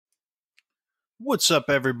What's up,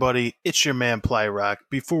 everybody? It's your man, Plyrock.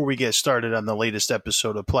 Before we get started on the latest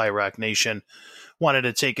episode of Plyrock Nation, wanted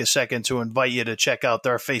to take a second to invite you to check out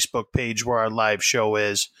our Facebook page where our live show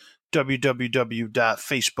is,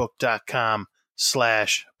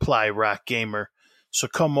 www.facebook.com/PlyrockGamer. So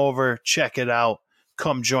come over, check it out.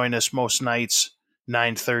 Come join us most nights,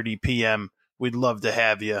 9:30 p.m. We'd love to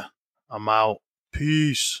have you. I'm out.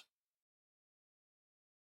 Peace.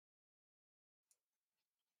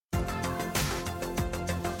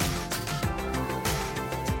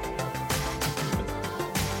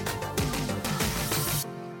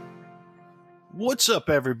 What's up,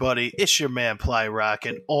 everybody? It's your man, Plyrock,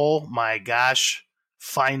 and oh my gosh,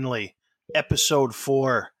 finally, episode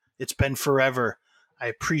 4. It's been forever. I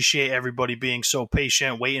appreciate everybody being so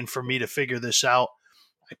patient, waiting for me to figure this out.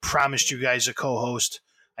 I promised you guys a co-host.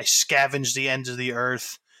 I scavenged the ends of the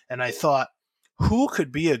earth, and I thought, who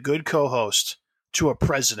could be a good co-host to a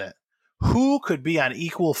president? Who could be on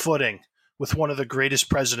equal footing with one of the greatest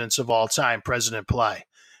presidents of all time, President Ply?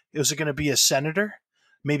 Was it going to be a senator?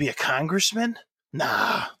 Maybe a congressman?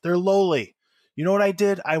 Nah, they're lowly. You know what I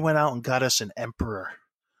did? I went out and got us an emperor.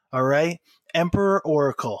 All right? Emperor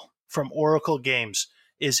Oracle from Oracle Games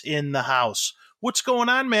is in the house. What's going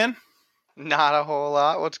on, man? Not a whole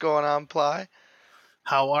lot. What's going on, Ply?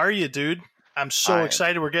 How are you, dude? I'm so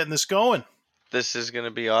excited we're getting this going. This is going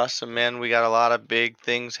to be awesome, man. We got a lot of big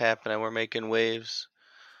things happening. We're making waves.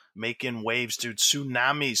 Making waves, dude.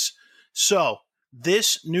 Tsunamis. So,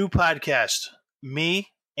 this new podcast, me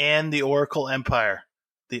and the Oracle Empire,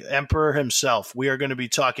 the Emperor himself, we are going to be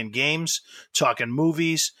talking games, talking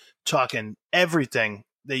movies, talking everything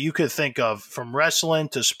that you could think of, from wrestling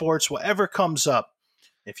to sports, whatever comes up.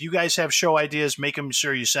 If you guys have show ideas, make them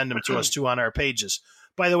sure you send them to us too on our pages.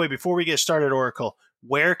 By the way, before we get started, Oracle,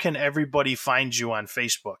 where can everybody find you on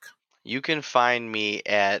Facebook? You can find me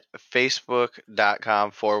at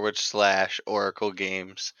facebook.com/Oracle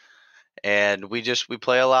Games. And we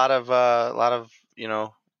play a lot of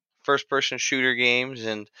first person shooter games,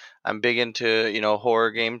 and I'm big into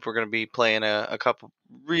horror games. We're going to be playing a couple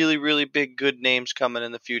really, really big good names coming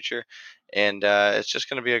in the future, and it's just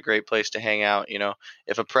going to be a great place to hang out.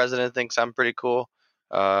 If a president thinks I'm pretty cool,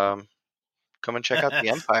 come and check out the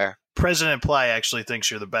Empire. President Ply actually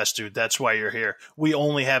thinks you're the best, dude. That's why you're here. We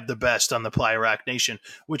only have the best on the Plyrock Nation,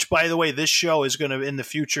 which, by the way, this show is going to in the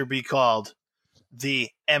future be called the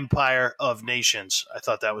Empire of Nations. I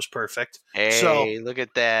thought that was perfect. Hey, look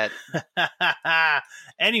at that.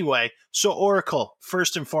 Anyway, so Oracle,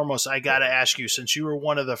 first and foremost, I got to ask you, since you were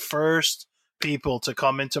one of the first people to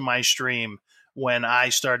come into my stream when I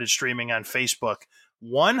started streaming on Facebook,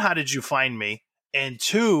 one, how did you find me? And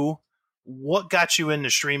two, what got you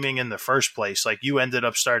into streaming in the first place? Like, you ended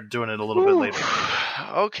up started doing it a little bit later.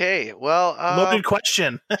 Okay, well, loaded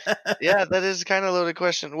question. Yeah, that is kind of a loaded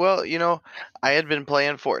question. Well, I had been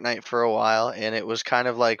playing Fortnite for a while, and it was kind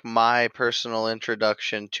of like my personal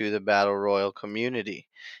introduction to the Battle Royale community.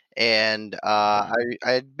 And I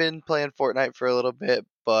had been playing Fortnite for a little bit,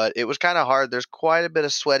 but it was kind of hard. There's quite a bit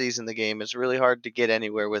of sweaties in the game. It's really hard to get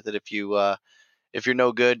anywhere with it. If you're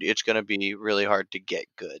no good, it's going to be really hard to get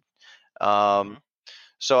good.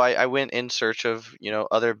 So I went in search of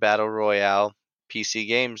other Battle Royale PC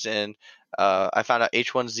games, and I found out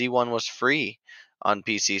H1Z1 was free on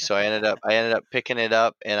PC. So I ended up picking it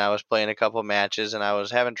up, and I was playing a couple matches, and I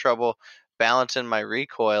was having trouble balancing my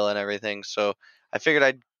recoil and everything. So I figured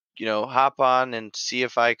I'd hop on and see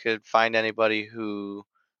if I could find anybody who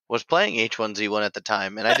was playing H1Z1 at the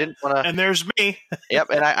time, and I didn't want to. And there's me. Yep,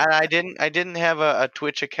 and I didn't have a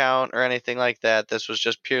Twitch account or anything like that. This was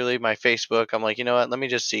just purely my Facebook. I'm like, you know what? Let me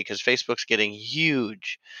just see, because Facebook's getting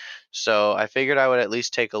huge. So I figured I would at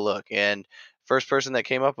least take a look. And first person that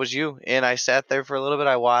came up was you. And I sat there for a little bit.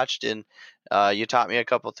 I watched, and you taught me a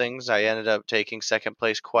couple things. I ended up taking second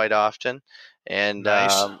place quite often, and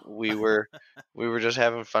nice. we were just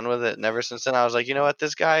having fun with it. And ever since then, I was like, you know what?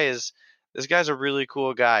 This guy's a really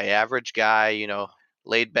cool guy, average guy,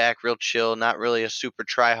 laid back, real chill, not really a super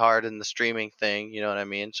try hard in the streaming thing, you know what I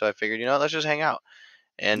mean? So I figured, let's just hang out.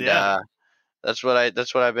 And that's what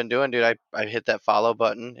I've been doing, dude. I hit that follow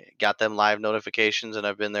button, got them live notifications, and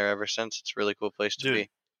I've been there ever since. It's a really cool place to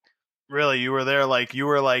be. Really, you were there you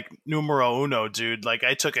were like numero uno, dude. Like,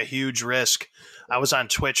 I took a huge risk. I was on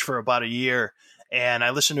Twitch for about a year, and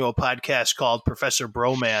I listened to a podcast called Professor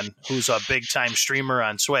Broman, who's a big time streamer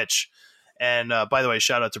on Twitch. And by the way,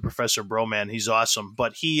 shout out to Professor Broman. He's awesome.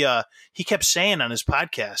 But he kept saying on his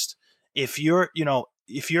podcast, if you're,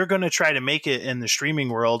 if you're going to try to make it in the streaming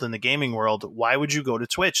world, in the gaming world, why would you go to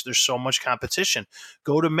Twitch? There's so much competition.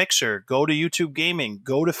 Go to Mixer, go to YouTube Gaming,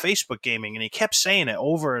 go to Facebook Gaming. And he kept saying it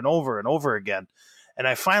over and over and over again. And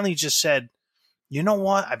I finally just said, you know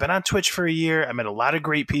what? I've been on Twitch for a year. I met a lot of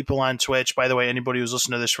great people on Twitch. By the way, anybody who's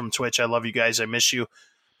listening to this from Twitch, I love you guys. I miss you.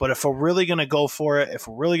 But if we're really going to go for it, if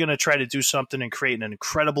we're really going to try to do something and create an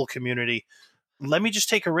incredible community, let me just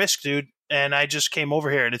take a risk, dude. And I just came over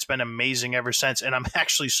here, and it's been amazing ever since. And I'm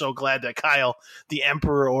actually so glad that Kyle, the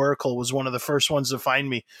Emperor Oracle, was one of the first ones to find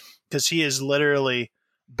me, because he has literally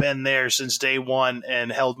been there since day one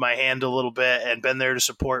and held my hand a little bit and been there to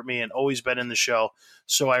support me and always been in the show.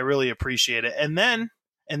 So I really appreciate it. And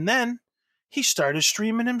then he started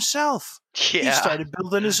streaming himself. Yeah. He started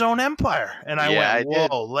building his own empire. And I went,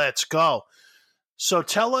 whoa, let's go. So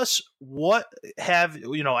tell us, what have,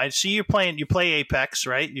 I see you play Apex,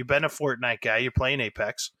 right? You've been a Fortnite guy. You're playing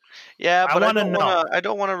Apex. Yeah, but I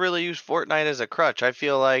don't want to really use Fortnite as a crutch. I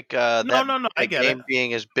feel like No, I get game it.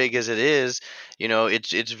 being as big as it is,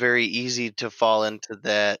 it's very easy to fall into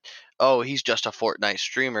that, oh, he's just a Fortnite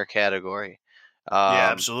streamer category. Yeah,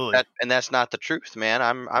 absolutely. That's not the truth, man.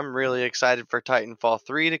 I'm really excited for Titanfall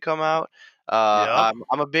 3 to come out. Yep.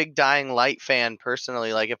 I'm a big Dying Light fan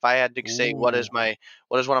personally. Like, if I had to say what is one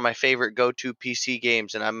of my favorite go-to PC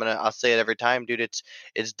games, and I'll say it every time, dude,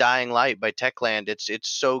 it's Dying Light by Techland. It's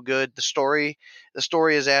so good. The story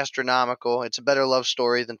is astronomical. It's a better love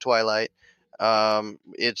story than Twilight.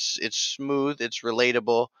 It's smooth, it's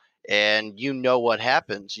relatable, and you know what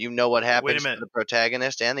happens. You know what happens to the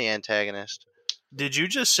protagonist and the antagonist. Did you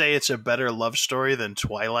just say it's a better love story than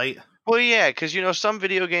Twilight? Well, yeah, because some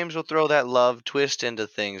video games will throw that love twist into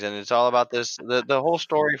things, and it's all about this. The whole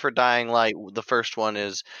story for Dying Light, the first one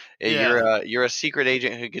is you're a secret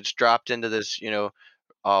agent who gets dropped into this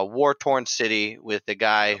war torn city with a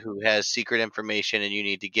guy who has secret information, and you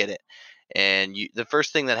need to get it. And the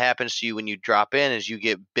first thing that happens to you when you drop in is you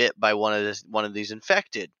get bit by one of these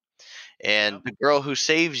infected, and the girl who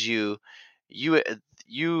saves you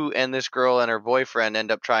and this girl and her boyfriend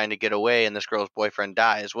end up trying to get away, and this girl's boyfriend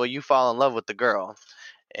dies. Well, you fall in love with the girl,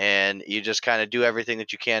 and you just kind of do everything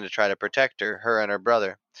that you can to try to protect her and her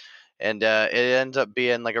brother. And it ends up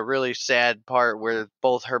being like a really sad part where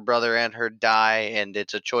both her brother and her die, and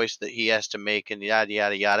it's a choice that he has to make, and yada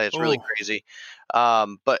yada yada. It's really crazy.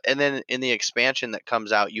 And then in the expansion that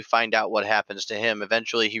comes out, you find out what happens to him.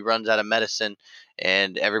 Eventually, he runs out of medicine,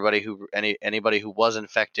 and anybody who was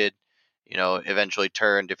infected, eventually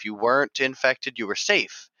turned. If you weren't infected, you were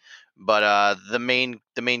safe. But the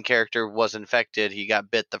main character was infected. He got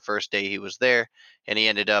bit the first day he was there, and he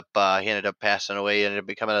ended up passing away. He ended up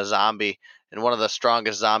becoming a zombie, and one of the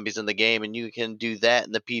strongest zombies in the game. And you can do that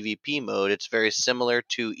in the PvP mode. It's very similar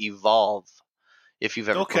to Evolve, if you've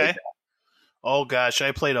ever played that. Oh gosh,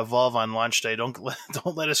 I played Evolve on launch day. Don't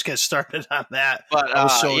let us get started on that. But I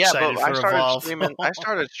was so excited for Evolve. I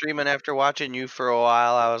started streaming after watching you for a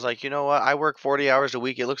while. I was like, you know what? I work 40 hours a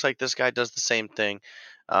week. It looks like this guy does the same thing.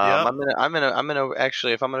 I'm gonna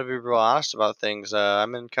actually, if I'm gonna be real honest about things,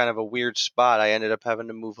 I'm in kind of a weird spot. I ended up having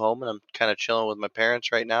to move home, and I'm kind of chilling with my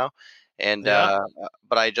parents right now. And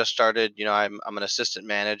but I just started. I'm an assistant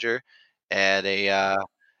manager at a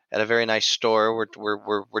very nice store.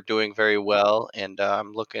 We're doing very well, and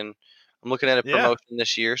I'm looking at a promotion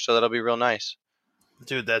this year, so that'll be real nice.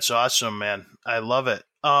 Dude, that's awesome, man. I love it.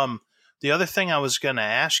 The other thing I was gonna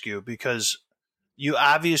ask you, because you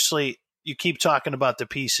obviously you keep talking about the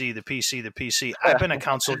PC. I've been a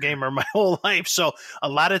console gamer my whole life, so a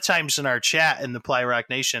lot of times in our chat in the Ply Rock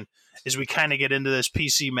Nation is we kind of get into this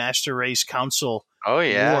PC Master Race console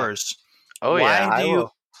wars.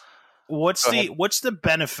 What's the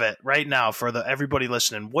benefit right now for everybody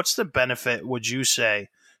listening? What's the benefit, would you say,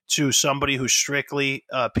 to somebody who's strictly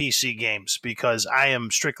PC games? Because I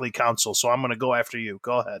am strictly console, so I'm going to go after you.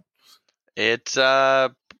 Go ahead. It's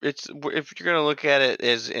if you're going to look at it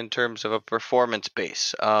as in terms of a performance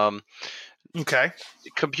base. Okay.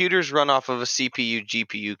 Computers run off of a CPU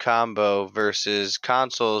GPU combo versus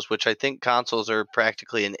consoles, which I think consoles are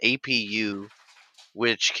practically an APU,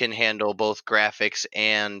 which can handle both graphics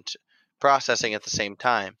and processing at the same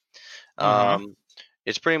time.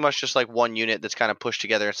 It's pretty much just like one unit that's kind of pushed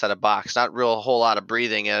together inside a box. Not a whole lot of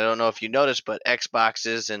breathing. I don't know if you noticed, but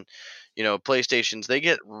Xboxes and PlayStations, they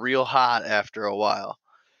get real hot after a while.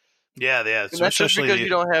 Yeah. And that's just because you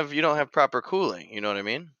don't have proper cooling. You know what I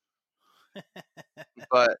mean?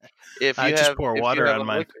 But if you just pour water on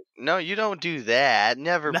mine. No, you don't do that.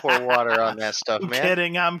 Never pour water on that stuff,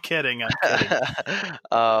 man. I'm kidding.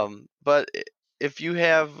 But if you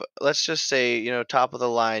have, let's just say, top of the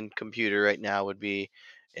line computer right now would be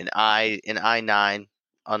an i9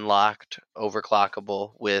 unlocked,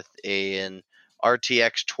 overclockable with an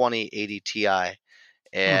RTX 2080 Ti,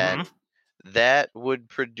 and that would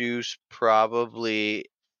produce probably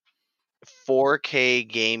 4K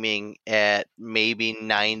gaming at maybe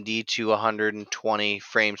 90 to 120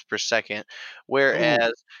 frames per second,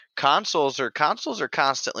 whereas consoles are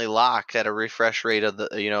constantly locked at a refresh rate of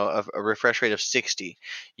a refresh rate of 60.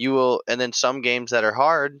 You will, and then some games that are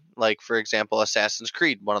hard, like for example Assassin's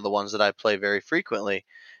Creed, one of the ones that I play very frequently,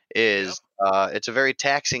 is it's a very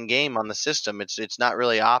taxing game on the system. It's not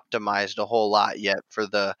really optimized a whole lot yet for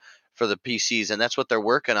the PCs, and that's what they're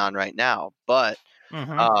working on right now. But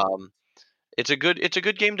um, it's a good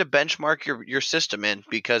game to benchmark your system in,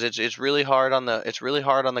 because it's really hard on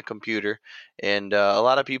the computer, and a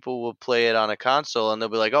lot of people will play it on a console and they'll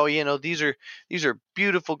be like, oh, these are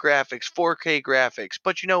beautiful graphics, 4K graphics,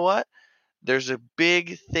 but you know what? There's a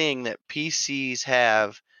big thing that PCs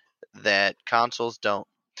have that consoles don't,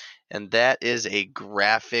 and that is a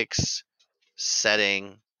graphics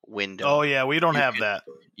setting window. Oh yeah, we don't You have can that.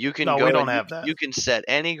 you can No, go we and don't have that. you can set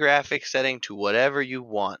any graphic setting to whatever you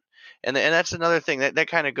want. And that's another thing that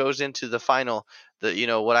kind of goes into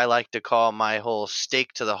what I like to call my whole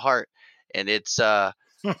stake to the heart. And it's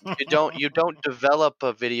you don't develop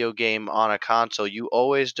a video game on a console. You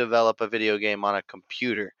always develop a video game on a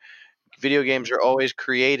computer. Video games are always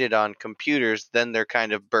created on computers, then they're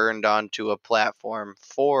kind of burned onto a platform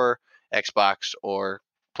for Xbox or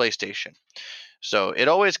PlayStation. So it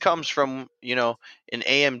always comes from, an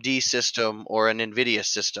AMD system or an NVIDIA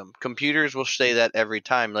system. Computers will say that every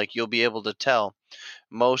time. Like, you'll be able to tell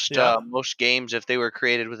most Yeah. most games, if they were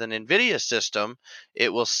created with an NVIDIA system,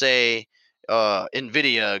 it will say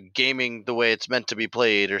NVIDIA gaming the way it's meant to be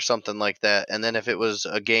played or something like that. And then if it was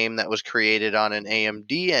a game that was created on an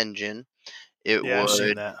AMD engine, it Yeah, I've seen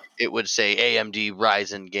would that. it would say AMD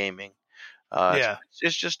Ryzen gaming. Yeah.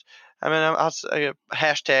 It's just, I mean, I'll say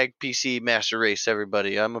hashtag PC Master Race,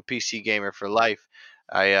 everybody. I'm a PC gamer for life.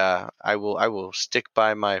 I will stick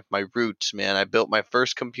by my roots, man. I built my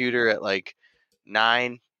first computer at like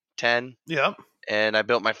 9, 10, Yep. and I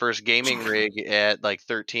built my first gaming rig at like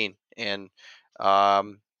 13. And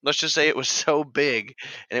let's just say it was so big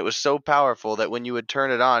and it was so powerful that when you would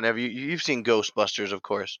turn it on, you've seen Ghostbusters, of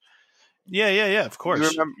course. Yeah. Of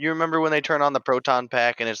course. You remember when they turn on the proton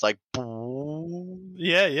pack and it's like,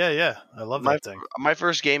 Yeah. I love my that thing. my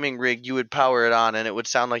first gaming rig, you would power it on and it would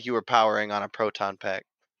sound like you were powering on a proton pack.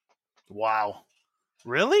 Wow.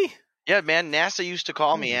 Really? Yeah, man. NASA used to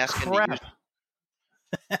call me Holy asking to use.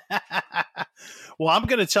 crap. Well, I'm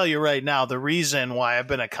going to tell you right now the reason why I've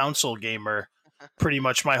been a console gamer pretty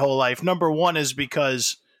much my whole life. Number one is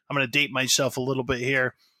because I'm going to date myself a little bit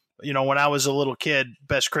here. When I was a little kid,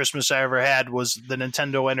 best Christmas I ever had was the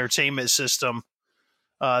Nintendo Entertainment System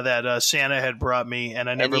that Santa had brought me, and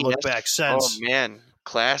I never looked back since. Oh man,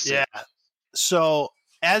 classic. Yeah. So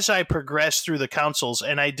as I progressed through the consoles,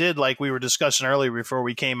 and I did, like we were discussing earlier before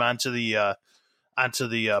we came onto the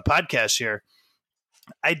podcast here,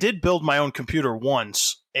 I did build my own computer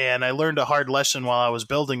once, and I learned a hard lesson while I was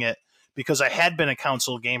building it because I had been a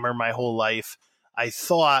console gamer my whole life. I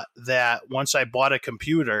thought that once I bought a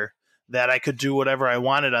computer that I could do whatever I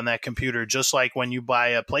wanted on that computer, just like when you buy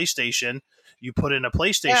a PlayStation, you put in a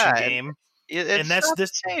PlayStation game, and that's not the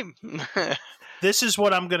same. This is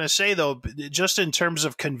what I'm going to say, though, just in terms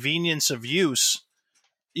of convenience of use,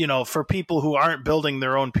 for people who aren't building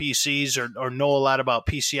their own PCs or know a lot about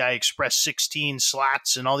PCI Express 16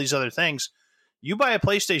 slots and all these other things, you buy a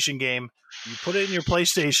PlayStation game, you put it in your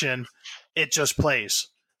PlayStation, it just plays.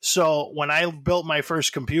 So when I built my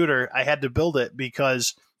first computer, I had to build it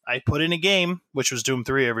because I put in a game, which was Doom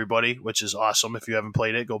 3, everybody, which is awesome. If you haven't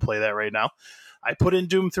played it, go play that right now. I put in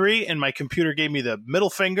Doom 3, and my computer gave me the middle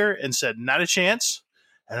finger and said, not a chance.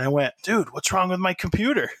 And I went, dude, what's wrong with my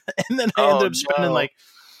computer? And then I ended up spending like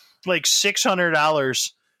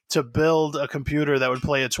 $600 to build a computer that would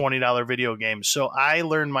play a $20 video game. So I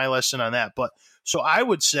learned my lesson on that. But so I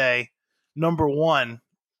would say, number one,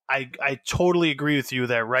 I totally agree with you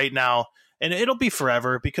that right now, and it'll be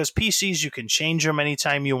forever, because PCs, you can change them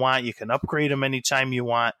anytime you want. You can upgrade them anytime you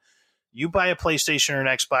want. You buy a PlayStation or an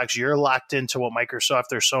Xbox, you're locked into what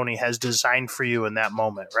Microsoft or Sony has designed for you in that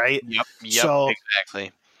moment, right? Yep, So,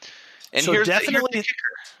 exactly. And so here's definitely, the kicker.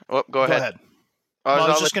 Oh, go ahead. I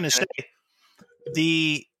was just going to say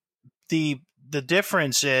the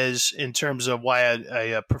difference is, in terms of why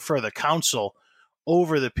I prefer the console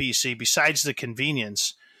over the PC, besides the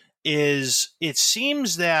convenience, is it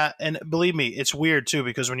seems that, and believe me, it's weird too,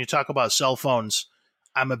 because when you talk about cell phones,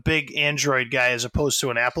 I'm a big Android guy as opposed to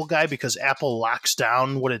an Apple guy because Apple locks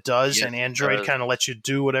down what it does, Yes, and it Android does. kind of lets you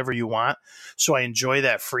do whatever you want. So I enjoy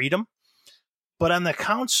that freedom. But on the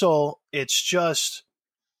console, it's just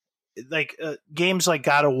like games like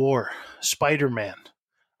God of War, Spider-Man.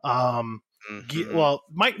 Um, Hmm. well,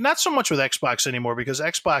 not so much with Xbox anymore because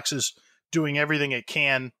Xbox is doing everything it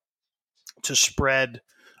can to spread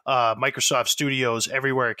Microsoft Studios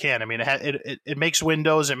everywhere it can. I mean, it makes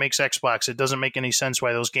Windows, it makes Xbox. It doesn't make any sense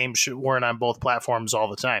why those games weren't on both platforms all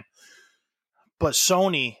the time. But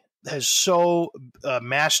Sony has so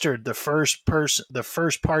mastered the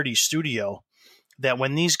first party studio that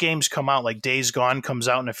when these games come out, like Days Gone comes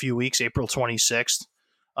out in a few weeks, April 26th.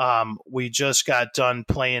 We just got done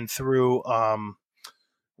playing through.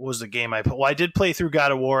 What was the game I put? Well, I did play through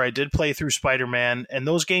God of War. I did play through Spider-Man, and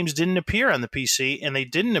those games didn't appear on the PC, and they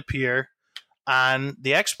didn't appear on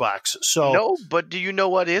the Xbox. So No, but do you know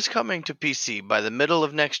what is coming to PC by the middle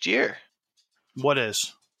of next year? what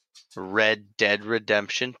is? Red Dead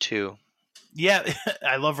Redemption 2. Yeah,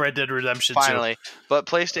 I love Red Dead Redemption too. Finally. But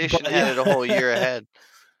PlayStation But had yeah, it a whole year ahead.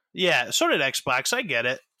 yeah, so did Xbox. I get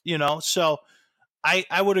it. So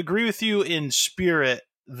I would agree with you in spirit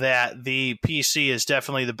that the PC is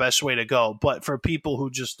definitely the best way to go. But for people who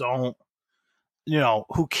just don't,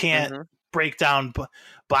 who can't Hmm. break down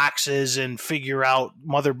boxes and figure out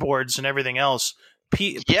motherboards and everything else,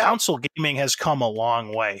 Yeah. console gaming has come a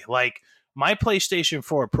long way. Like my PlayStation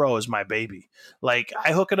 4 Pro is my baby. Like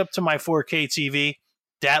I hook it up to my 4K TV.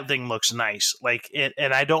 That thing looks nice. Like it,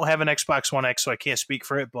 and I don't have an Xbox One X, so I can't speak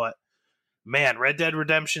for it. But man, Red Dead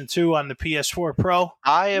Redemption 2 on the PS4 Pro.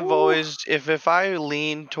 I have Woo. always, if I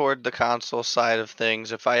lean toward the console side of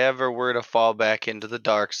things, if I ever were to fall back into the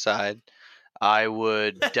dark side, I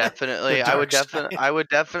would The definitely, dark side. I would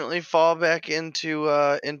definitely fall back into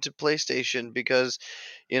PlayStation because,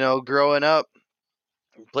 growing up,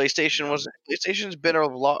 PlayStation's been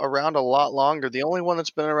around a lot longer. The only one that's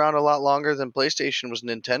been around a lot longer than PlayStation was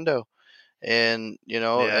Nintendo, and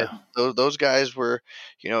Yeah. those guys were,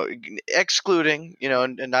 excluding,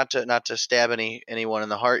 and not to stab anyone in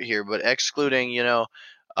the heart here, but excluding,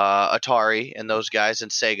 Atari and those guys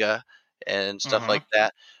and Sega and stuff Hmm. like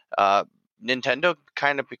that. Uh, Nintendo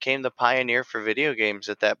kind of became the pioneer for video games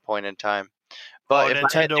at that point in time. Oh, But if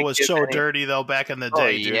I had Nintendo to was give so any, dirty though back in the oh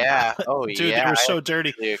day, dude. yeah, oh Dude, they yeah, were I so dirty.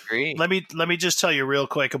 absolutely agree. Let me just tell you real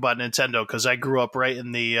quick about Nintendo because I grew up right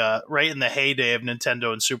in the heyday of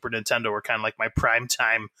Nintendo, and Super Nintendo were kind of like my prime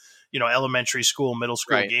time, elementary school, middle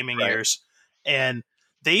school Right, gaming right. years. And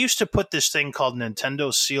they used to put this thing called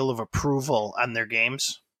Nintendo Seal of Approval on their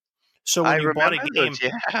games. So I when you bought a remember those.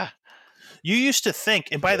 game, Yeah. you used to think,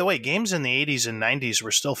 and by the way, games in the 80s and 90s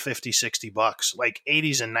were still 50, $60, like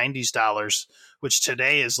 80s and 90s dollars, which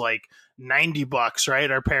today is like $90, right?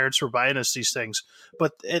 Our parents were buying us these things.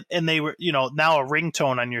 But, and they were, now a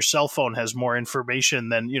ringtone on your cell phone has more information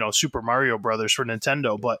than, Super Mario Brothers for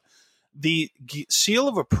Nintendo. But the seal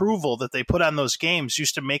of approval that they put on those games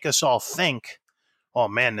used to make us all think, oh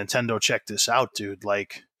man, Nintendo, check this out, dude.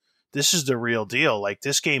 Like, this is the real deal. Like,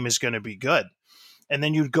 this game is going to be good. And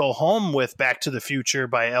then you'd go home with Back to the Future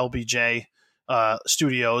by LBJ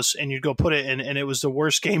Studios, and you'd go put it in, and it was the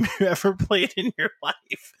worst game you ever played in your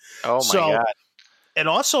life. Oh my So, god. and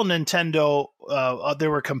also Nintendo,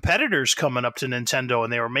 there were competitors coming up to Nintendo,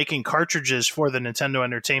 and they were making cartridges for the Nintendo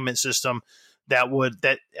Entertainment System that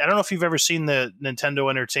I don't know if you've ever seen the Nintendo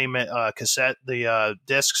Entertainment cassette, the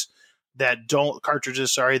discs that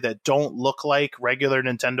don't look like regular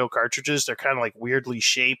Nintendo cartridges. They're kind of like weirdly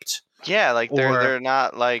shaped, Yeah, like they're or they're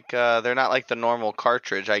not like the normal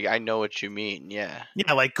cartridge. I know what you mean. Yeah.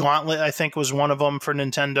 yeah, like Gauntlet, I think was one of them for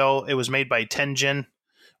Nintendo. It was made by Tenjin,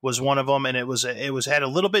 was one of them, and it was had a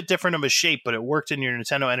little bit different of a shape, but it worked in your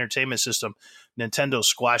Nintendo Entertainment System. Nintendo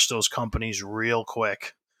squashed those companies real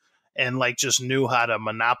quick, and like just knew how to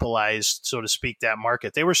monopolize, so to speak, that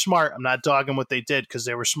market. They were smart. I'm not dogging what they did because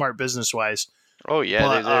they were smart business wise, Oh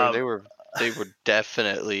yeah, but they were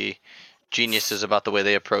definitely geniuses about the way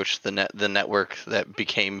they approached the network that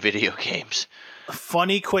became video games.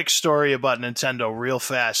 funny quick story about Nintendo, real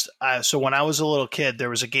fast. So when I was a little kid, there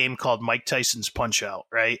was a game called Mike Tyson's Punch Out.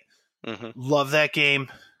 Right, Hmm. love that game.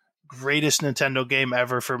 Greatest Nintendo game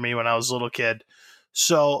ever for me when I was a little kid.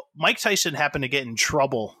 So Mike Tyson happened to get in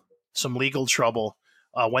trouble, some legal trouble,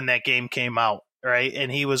 when that game came out, right?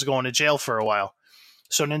 And he was going to jail for a while.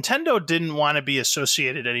 So Nintendo didn't want to be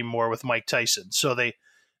associated anymore with Mike Tyson. So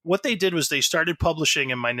what they did was they started publishing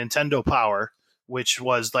in my Nintendo Power, which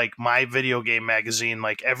was like my video game magazine.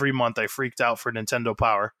 Like every month, I freaked out for Nintendo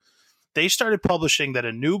Power. They started publishing that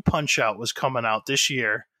a new Punch Out was coming out this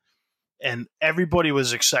year, and everybody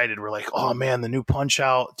was excited. We're like, oh man, the new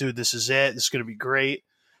Punch-Out, dude, this is it. This is going to be great.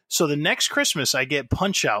 So the next Christmas, I get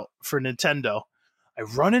Punch-Out for Nintendo. I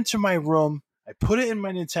run into my room. I put it in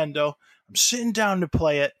my Nintendo. I'm sitting down to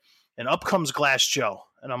play it, and up comes Glass Joe.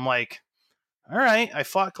 And I'm like, all right, I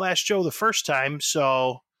fought Glass Joe the first time,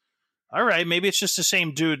 so all right, maybe it's just the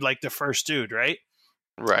same dude like the first dude, right?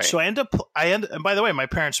 Right. So and by the way, my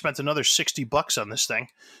parents spent another $60 on this thing.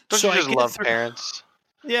 Don't so you just love parents?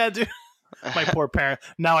 Yeah, dude. My poor parent.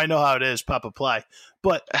 Now I know how it is, Papa Ply.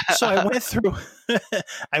 But so I went through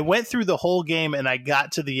I went through the whole game, and I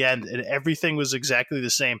got to the end, and everything was exactly the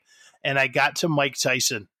same. And I got to Mike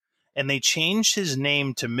Tyson, and they changed his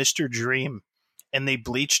name to Mr. Dream, and they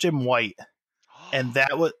bleached him white. And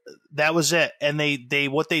that was it. And they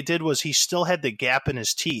what they did was he still had the gap in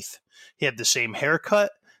his teeth. He had the same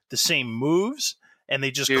haircut, the same moves, and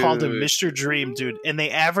they just called him Mr. Dream, dude. And they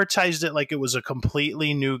advertised it like it was a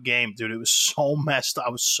completely new game, dude. It was so messed up.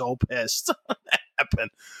 I was so pissed that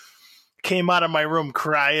happened. Came out of my room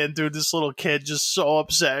crying, dude. This little kid just so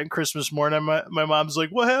upset on Christmas morning. My mom's like,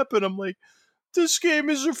 "What happened?" I'm like, "This game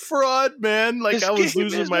is a fraud, man." Like, I was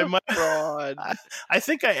losing my mind. Fraud. I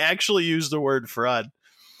think I actually used the word fraud.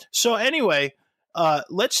 So anyway,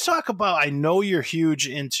 let's talk about, I know you're huge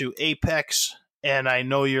into Apex, and I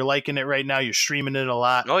know you're liking it right now. You're streaming it a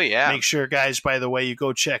lot. Oh, yeah. Make sure, guys, by the way, you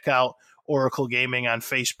go check out Oracle Gaming on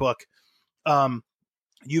Facebook.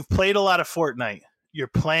 You've played a lot of Fortnite. You're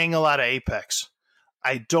playing a lot of Apex.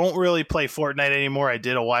 I don't really play Fortnite anymore. I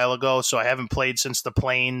did a while ago, so I haven't played since the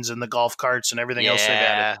planes and the golf carts and everything else they've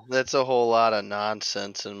added. That's a whole lot of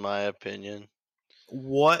nonsense, in my opinion.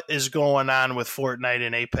 What is going on with Fortnite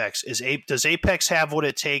and Apex? Does Apex have what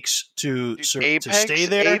it takes to stay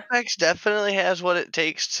there? Apex definitely has what it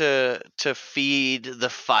takes to feed the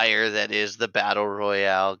fire that is the Battle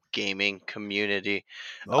Royale gaming community.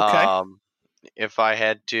 Okay. If I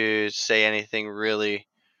had to say anything really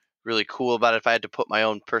cool about it, if I had to put my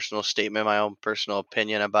own personal statement, my own personal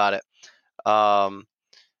opinion about it,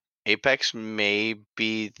 Apex may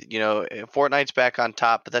be, Fortnite's back on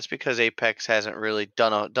top, but that's because Apex hasn't really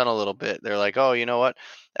done a little bit. They're like, oh, you know what?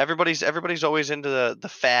 Everybody's always into the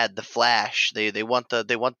fad, the flash. They want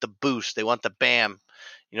the boost, they want the bam.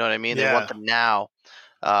 You know what I mean? Yeah. They want the now.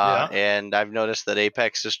 And I've noticed that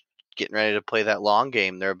Apex is getting ready to play that long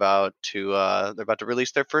game. They're about to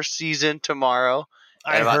release their first season tomorrow.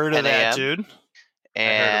 I heard of that, dude.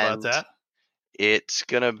 And I heard about that. It's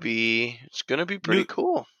gonna be pretty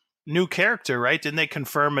cool. New character, right? Didn't they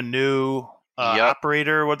confirm a new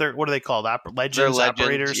operator? What are they called? Legends,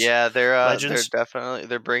 operators? Yeah, they're Legends?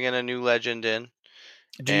 they're bringing a new legend in.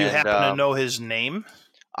 Do you happen to know his name?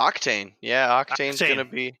 Octane. Yeah, Octane's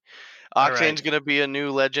gonna be a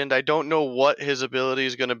new legend. I don't know what his ability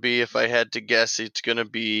is gonna be. If I had to guess, it's gonna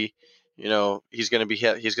be, he's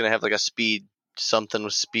gonna have like a speed, something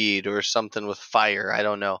with speed or something with fire. I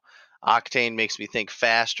don't know. Octane makes me think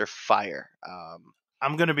fast or fire.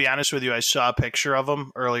 I'm going to be honest with you. I saw a picture of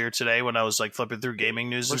him earlier today when I was like flipping through gaming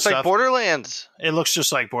news and stuff. Looks like Borderlands. It looks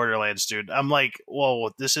just like Borderlands, dude. I'm like, whoa,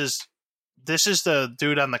 this is the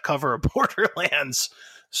dude on the cover of Borderlands.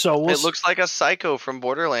 So it looks like a psycho from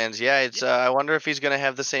Borderlands. Yeah, it's. I wonder if he's going to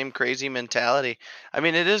have the same crazy mentality. I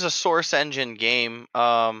mean, it is a Source engine game.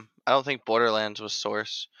 I don't think Borderlands was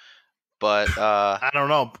Source, but I don't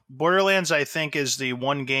know. Borderlands, I think, is the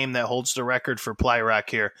one game that holds the record for Plyrock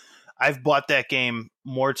here. I've bought that game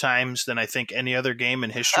more times than I think any other game in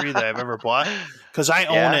history that I've ever bought, because I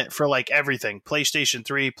own it for like everything. PlayStation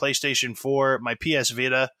 3, PlayStation 4, my PS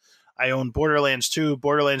Vita. I own Borderlands 2,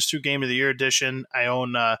 Borderlands 2 Game of the Year Edition. I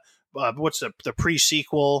own what's the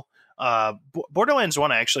pre-sequel. Borderlands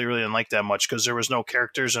 1 I actually really didn't like that much because there was no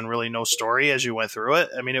characters and really no story as you went through it.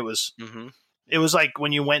 I mean, it was it was like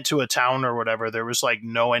when you went to a town or whatever, there was like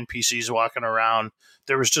no NPCs walking around.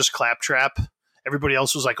 There was just Claptrap. Everybody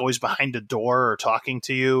else was like always behind a door or talking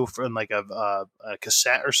to you from like a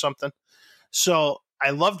cassette or something. So I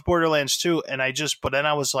loved Borderlands 2, but then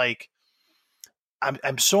I was like,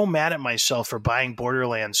 I'm so mad at myself for buying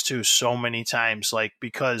Borderlands 2 so many times, like,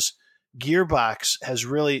 because Gearbox has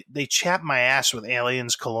they chapped my ass with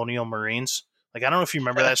Aliens Colonial Marines. Like, I don't know if you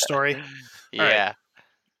remember that story. Yeah. Right.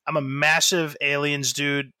 I'm a massive Aliens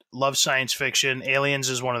dude. Love science fiction. Aliens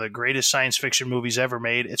is one of the greatest science fiction movies ever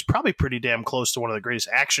made. It's probably pretty damn close to one of the greatest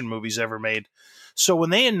action movies ever made. So when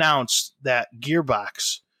they announced that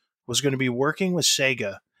Gearbox was going to be working with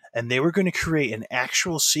Sega and they were going to create an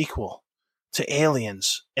actual sequel to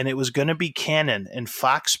Aliens, and it was going to be canon, and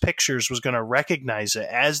Fox Pictures was going to recognize it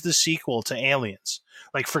as the sequel to Aliens.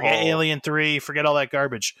 Like, forget Alien 3, forget all that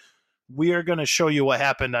garbage. We are going to show you what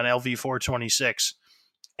happened on LV-426.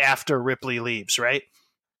 after Ripley leaves, right?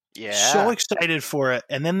 Yeah. So excited for it.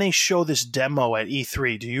 And then they show this demo at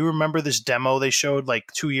E3. Do you remember this demo they showed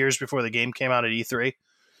like 2 years before the game came out at E3?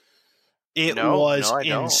 It was I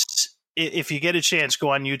don't. if you get a chance, go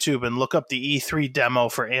on YouTube and look up the E3 demo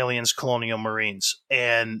for Aliens Colonial Marines.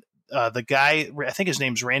 And the guy, I think his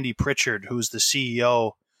name's Randy Pritchard, who's the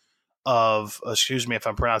CEO of, excuse me if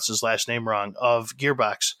I'm pronouncing his last name wrong, of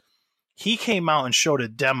Gearbox. He came out and showed a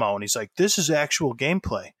demo, and he's like, this is actual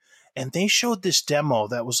gameplay. And they showed this demo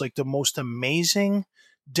that was like the most amazing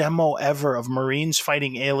demo ever of Marines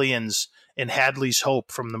fighting aliens in Hadley's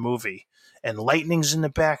Hope from the movie. And lightning's in the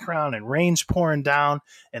background, and rain's pouring down,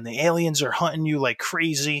 and the aliens are hunting you like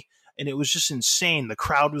crazy. And it was just insane. The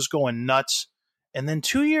crowd was going nuts. And then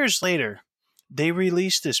 2 years later, they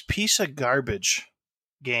released this piece of garbage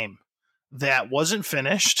game that wasn't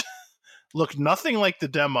finished, looked nothing like the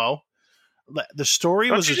demo. The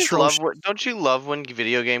story was atrocious. Don't you love when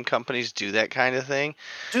video game companies do that kind of thing?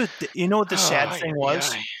 Dude, you know what the sad thing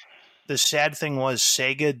was? The sad thing was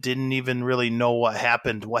Sega didn't even really know what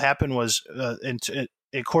happened. What happened was,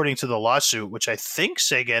 according to the lawsuit, which I think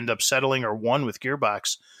Sega ended up settling or won with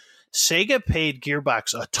Gearbox, Sega paid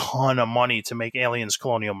Gearbox a ton of money to make Aliens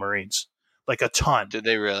Colonial Marines. Like a ton. Did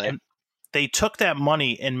they really? And they took that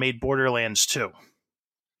money and made Borderlands 2.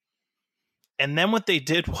 And then what they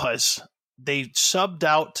did was they subbed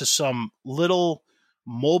out to some little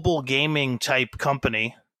mobile gaming type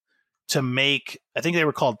company to make, I think they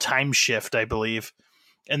were called Time Shift, I believe.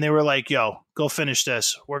 And they were like, yo, go finish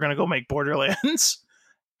this. We're going to go make Borderlands.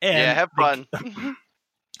 And yeah, have fun.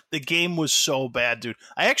 The game was so bad, dude.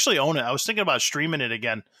 I actually own it. I was thinking about streaming it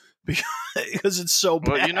again because it's so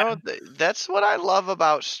bad. Well, you know, that's what I love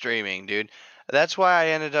about streaming, dude. That's why I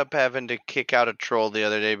ended up having to kick out a troll the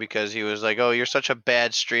other day because he was like, oh, you're such a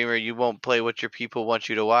bad streamer. You won't play what your people want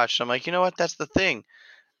you to watch. So I'm like, you know what? That's the thing.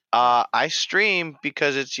 I stream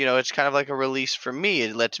because it's, you know, it's kind of like a release for me.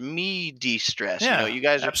 It lets me de-stress. Yeah, you know, you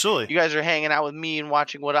guys are hanging out with me and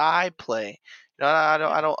watching what I play. You know, I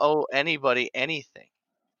don't owe anybody anything.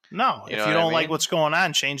 No, if you don't like what's going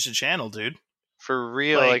on, change the channel, dude. For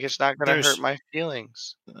real, like it's not going to hurt my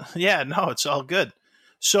feelings. Yeah, no, it's all good.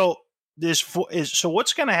 So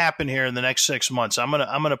what's going to happen here in the next 6 months? I'm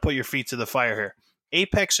gonna put your feet to the fire here.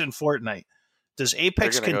 Apex and Fortnite. Does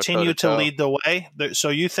Apex continue to lead the way? So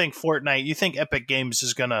you think Fortnite? You think Epic Games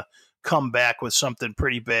is going to come back with something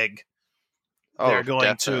pretty big? They're going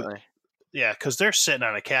definitely. to, yeah, because they're sitting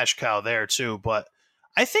on a cash cow there too. But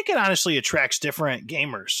I think it honestly attracts different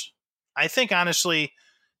gamers. I think honestly,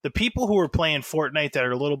 the people who are playing Fortnite that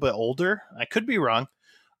are a little bit older, I could be wrong,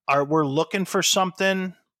 we're looking for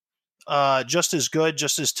something just as good,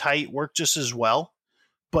 just as tight, work just as well,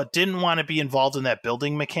 but didn't want to be involved in that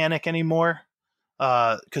building mechanic anymore.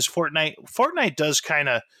 Because Fortnite does kind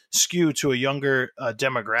of skew to a younger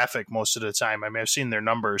demographic most of the time. I mean, I've seen their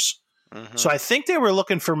numbers. Mm-hmm. So I think they were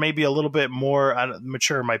looking for maybe a little bit more,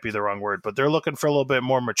 mature might be the wrong word, but they're looking for a little bit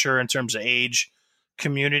more mature in terms of age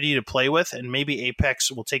community to play with, and maybe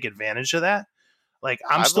Apex will take advantage of that. Like,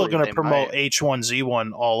 I'm still going to promote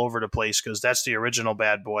H1Z1 all over the place because that's the original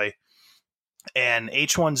bad boy. And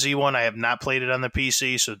H1Z1, I have not played it on the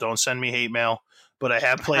PC, so don't send me hate mail, but I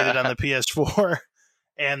have played it on the PS4.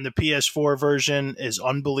 And the PS4 version is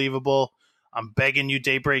unbelievable. I'm begging you,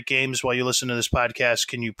 Daybreak Games, while you listen to this podcast,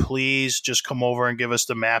 can you please just come over and give us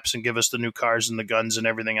the maps and give us the new cars and the guns and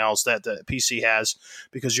everything else that the PC has?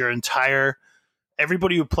 Because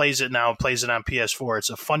everybody who plays it now plays it on PS4. It's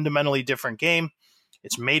a fundamentally different game.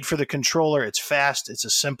 It's made for the controller. It's fast. It's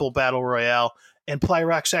a simple battle royale. And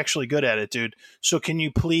Plyrock's actually good at it, dude. So can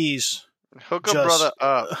you please hook a brother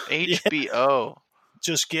up? HBO. Yeah.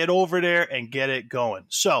 Just get over there and get it going.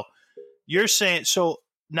 So you're saying, so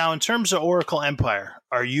now in terms of Oracle Empire,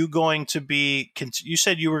 are you going to be, you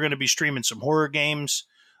said you were going to be streaming some horror games.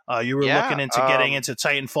 You were looking into getting into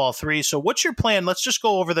Titanfall 3. So what's your plan? Let's just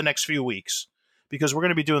go over the next few weeks because we're going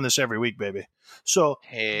to be doing this every week, baby. So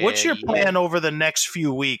what's your plan over the next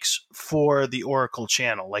few weeks for the Oracle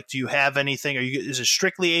channel? Like, do you have anything? Is it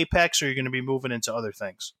strictly Apex or are you going to be moving into other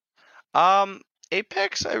things?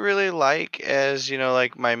 Apex I really like as, you know,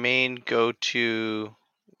 like my main go-to,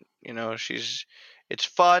 you know, it's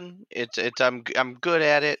fun. I'm good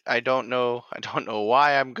at it. I don't know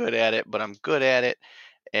why I'm good at it, but I'm good at it.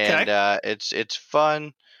 And it's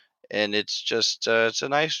fun and it's just it's a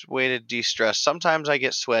nice way to de-stress. Sometimes I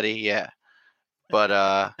get sweaty, yeah. But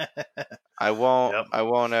I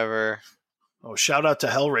won't ever. Oh, shout out to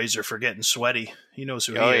Hellraiser for getting sweaty. He knows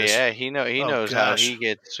who he is. Oh yeah, he knows how he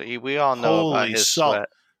gets. We all know about his sweat.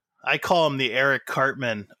 I call him the Eric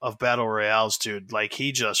Cartman of battle royales, dude. Like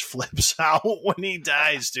he just flips out when he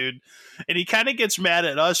dies, dude. And he kind of gets mad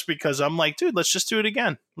at us because I'm like, dude, let's just do it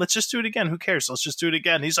again. Let's just do it again. Who cares? Let's just do it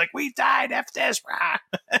again. He's like, we died after this, brah.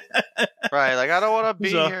 Right, like I don't want to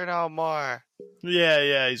be So- here no more.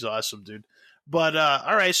 Yeah, he's awesome, dude. But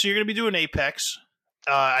all right, so you're gonna be doing Apex.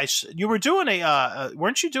 You were doing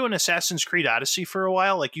weren't you doing Assassin's Creed Odyssey for a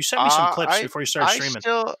while? Like you sent me some clips before you started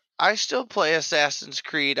streaming. I still play Assassin's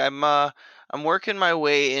Creed. I'm working my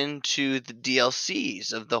way into the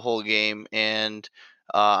DLCs of the whole game, and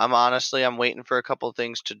I'm waiting for a couple of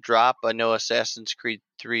things to drop. I know Assassin's Creed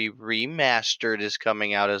 3 Remastered is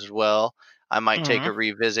coming out as well. I might take a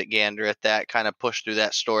revisit gander at that, kind of push through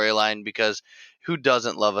that storyline, because who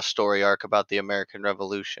doesn't love a story arc about the American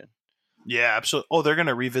Revolution? Yeah, absolutely. Oh, they're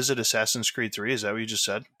gonna revisit Assassin's Creed 3. Is that what you just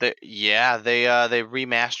said? They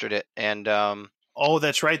remastered it, and Oh,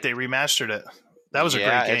 that's right. They remastered it. That was a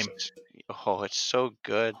great game. It's so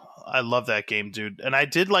good. I love that game, dude. And I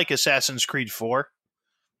did like Assassin's Creed 4.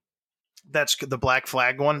 That's the Black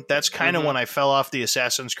Flag one. That's kind of when I fell off the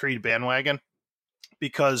Assassin's Creed bandwagon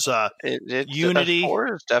because Unity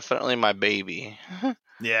 4 is definitely my baby.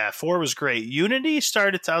 Yeah, 4 was great. Unity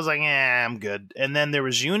started I was like, I'm good. And then there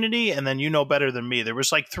was Unity, and then you know better than me. There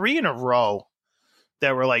was like 3 in a row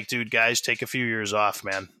that were like, dude, guys, take a few years off,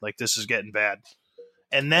 man. Like, this is getting bad.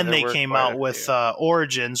 And then they came out with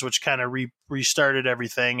Origins, which kind of restarted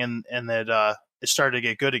everything, and that it started to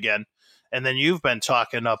get good again. And then you've been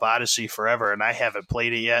talking up Odyssey forever, and I haven't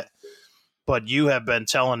played it yet. But you have been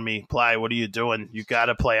telling me, Ply, what are you doing? You got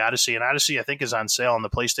to play Odyssey. And Odyssey, I think, is on sale on the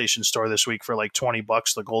PlayStation Store this week for like $20,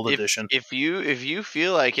 the gold edition. If you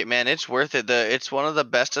feel like it, man, it's worth it. It's one of the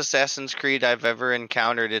best Assassin's Creed I've ever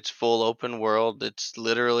encountered. It's full open world. It's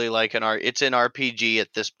literally like it's an RPG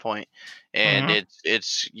at this point. And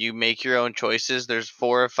it's you make your own choices. There's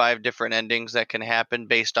 4 or 5 different endings that can happen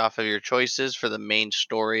based off of your choices for the main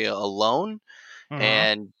story alone.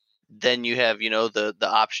 And then you have, the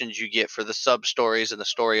options you get for the sub stories and the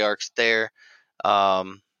story arcs there.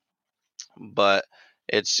 But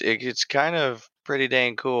it's kind of pretty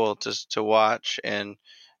dang cool to watch and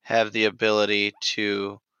have the ability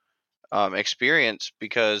to experience,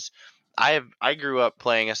 because I grew up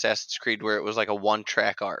playing Assassin's Creed where it was like a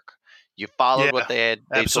 1-track arc. You followed what they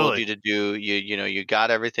told you to do. You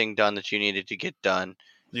got everything done that you needed to get done,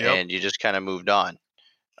 and you just kind of moved on.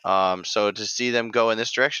 So to see them go in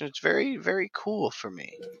this direction, it's very, very cool for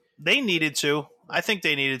me. They needed to. I think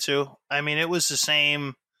they needed to. I mean, it was the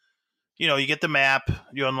same. You get the map,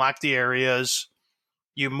 you unlock the areas,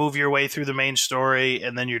 you move your way through the main story,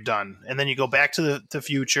 and then you're done. And then you go back to the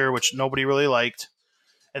future, which nobody really liked.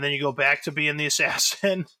 And then you go back to being the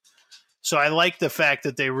assassin. So I like the fact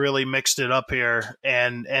that they really mixed it up here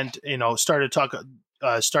and started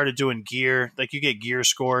doing gear. Like you get gear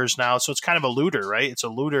scores now, so it's kind of a looter, right? It's a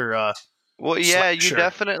looter. Well, yeah, slasher. You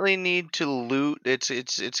definitely need to loot.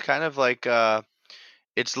 It's kind of like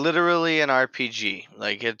it's literally an RPG.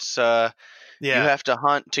 Like it's you have to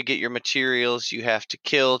hunt to get your materials. You have to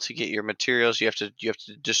kill to get your materials. You have to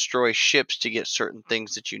destroy ships to get certain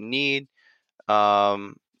things that you need,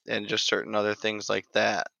 and just certain other things like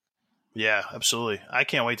that. Yeah, absolutely. I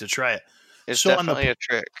can't wait to try it. It's definitely a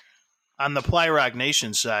trick. On the Ply Rock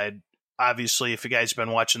Nation side, obviously, if you guys have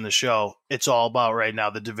been watching the show, it's all about right now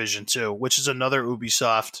The Division 2, which is another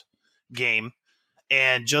Ubisoft game.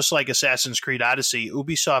 And just like Assassin's Creed Odyssey,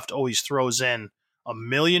 Ubisoft always throws in a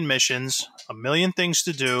million missions, a million things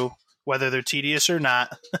to do, whether they're tedious or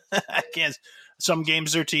not. I can't. Some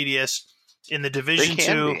games are tedious. In The Division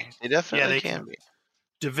 2, they definitely can be.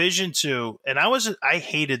 Division 2, and I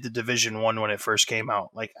hated the Division 1 when it first came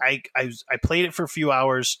out. Like I played it for a few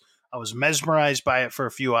hours. I was mesmerized by it for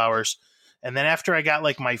a few hours. And then after I got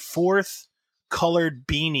like my 4th colored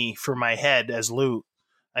beanie for my head as loot,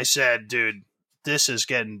 I said, dude, this is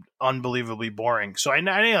getting unbelievably boring. So I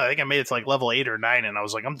think I made it to like level 8 or 9, and I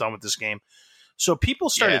was like, I'm done with this game. So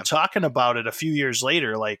people started talking about it a few years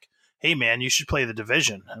later, like, hey man, you should play The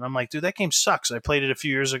Division. And I'm like, dude, that game sucks. I played it a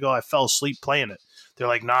few years ago. I fell asleep playing it. They're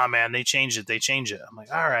like, nah, man, they changed it. I'm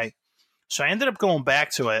like, all right. So I ended up going back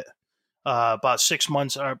to it about 6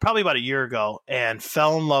 months, or probably about a year ago, and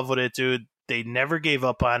fell in love with it, dude. They never gave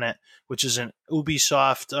up on it, which is an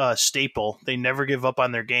Ubisoft staple. They never give up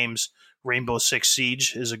on their games. Rainbow Six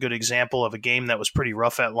Siege is a good example of a game that was pretty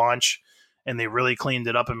rough at launch, and they really cleaned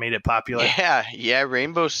it up and made it popular. Yeah.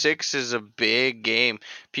 Rainbow Six is a big game.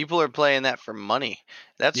 People are playing that for money.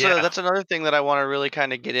 That's another thing that I want to really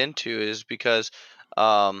kind of get into, is because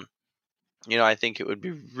I think it would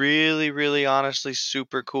be really, really, honestly,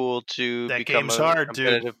 super cool to That become game's a hard, dude.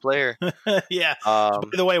 competitive player. Yeah. By Um,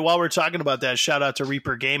 the way, while we're talking about that, shout out to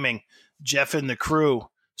Reaper Gaming, Jeff and the crew.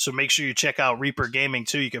 So make sure you check out Reaper Gaming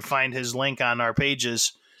too. You can find his link on our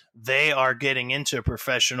pages. They are getting into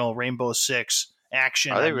professional Rainbow Six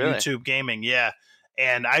action are they on really? YouTube Gaming. Yeah.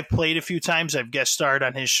 And I've played a few times. I've guest starred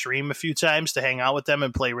on his stream a few times to hang out with them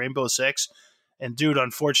and play Rainbow Six. And dude,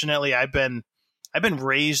 unfortunately, I've been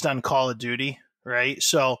raised on Call of Duty, right?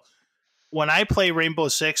 So when I play Rainbow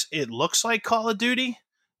Six, it looks like Call of Duty,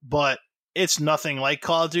 but it's nothing like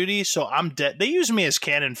Call of Duty. So I'm dead. They use me as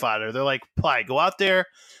cannon fodder. They're like, Ply, go out there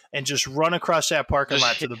and just run across that parking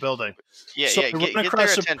lot to the building. Yeah, So yeah. they run Get their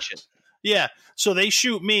across the- attention. Yeah. So they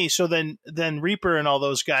shoot me. So then Reaper and all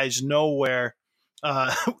those guys know where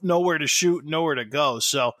to shoot, nowhere to go.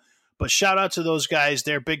 So, but shout out to those guys.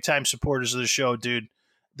 They're big time supporters of the show, dude.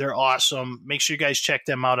 They're awesome. Make sure you guys check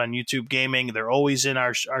them out on YouTube Gaming. They're always in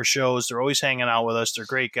our shows. They're always hanging out with us. They're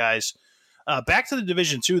great guys. Back to the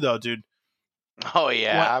Division 2, though, dude. Oh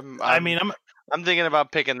yeah, I'm thinking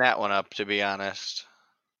about picking that one up, to be honest.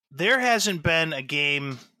 There hasn't been a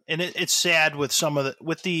game, and it's sad with some of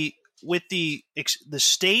the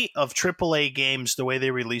state of AAA games, the way they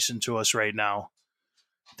release them to us right now.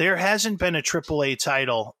 There hasn't been a AAA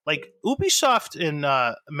title. Like Ubisoft and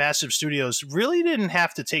Massive Studios really didn't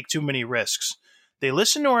have to take too many risks. They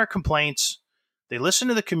listened to our complaints. They listened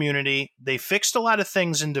to the community. They fixed a lot of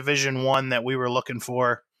things in Division 1 that we were looking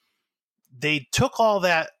for. They took all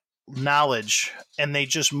that knowledge and they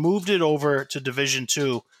just moved it over to Division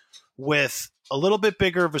 2 with a little bit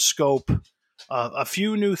bigger of a scope, a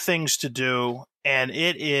few new things to do, and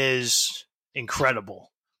it is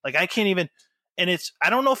incredible. Like I can't even... And I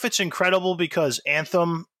don't know if it's incredible because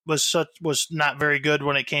Anthem was not very good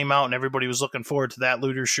when it came out and everybody was looking forward to that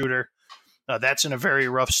looter shooter. That's in a very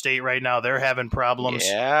rough state right now. They're having problems.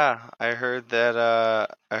 Yeah, I heard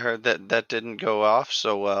that didn't go off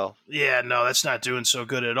so well. Yeah, no, that's not doing so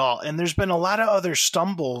good at all. And there's been a lot of other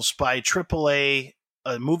stumbles by AAA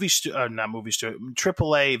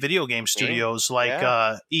AAA video game studios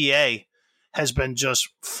like EA has been just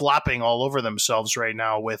flopping all over themselves right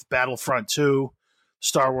now with Battlefront 2,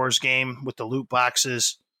 Star Wars game with the loot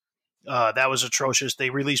boxes. That was atrocious. They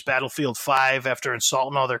released Battlefield 5 after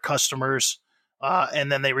insulting all their customers,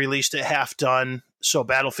 and then they released it half done. So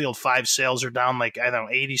Battlefield 5 sales are down like,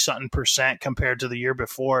 80-something% compared to the year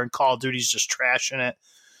before, and Call of Duty's just trashing it.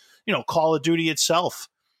 Call of Duty itself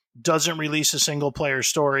doesn't release a single-player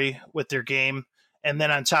story with their game. And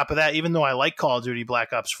then on top of that, even though I like Call of Duty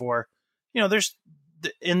Black Ops 4, there's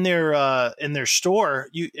in their store,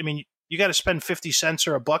 you got to spend 50 cents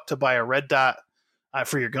or $1 to buy a red dot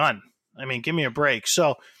for your gun. Give me a break.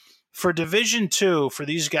 So for Division 2, for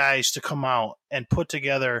these guys to come out and put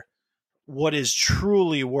together what is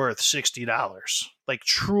truly worth $60, like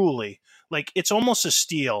truly, like it's almost a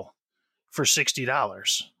steal for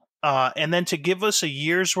 $60. And then to give us a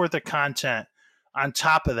year's worth of content on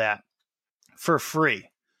top of that for free.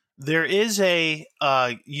 There is a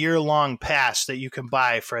year-long pass that you can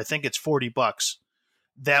buy for, I think it's $40,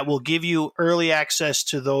 that will give you early access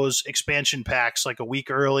to those expansion packs like a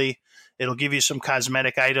week early. It'll give you some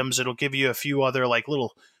cosmetic items. It'll give you a few other like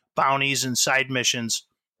little bounties and side missions.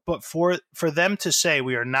 But for them to say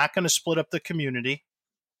we are not going to split up the community,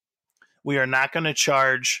 we are not going to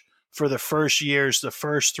charge for the first years, the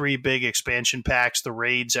first 3 big expansion packs, the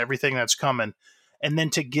raids, everything that's coming, and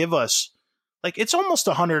then to give us like it's almost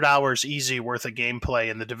 100 hours easy worth of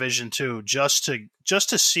gameplay in the Division 2 just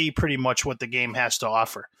to see pretty much what the game has to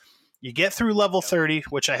offer. You get through level 30,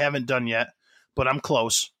 which I haven't done yet, but I'm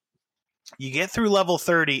close. You get through level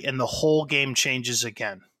 30 and the whole game changes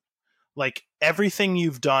again. Like everything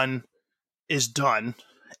you've done is done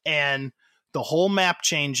and the whole map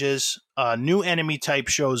changes. A new enemy type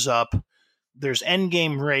shows up. There's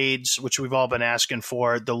endgame raids, which we've all been asking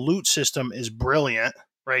for. The loot system is brilliant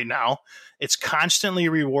right now. It's constantly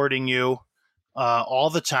rewarding you all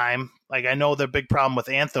the time. Like I know the big problem with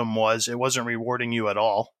Anthem was it wasn't rewarding you at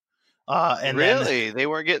all. And really, they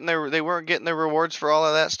weren't getting their rewards for all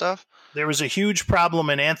of that stuff. There was a huge problem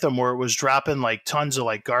in Anthem where it was dropping like tons of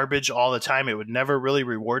like garbage all the time. It would never really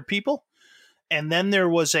reward people. And then there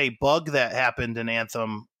was a bug that happened in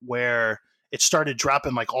Anthem where it started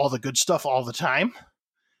dropping like all the good stuff all the time.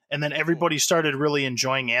 And then everybody started really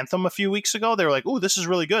enjoying Anthem a few weeks ago. They were like, "Ooh, this is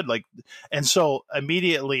really good!" Like, and so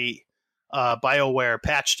immediately, BioWare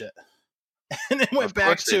patched it, and it went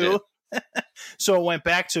back to. So it went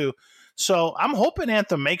back to. So I'm hoping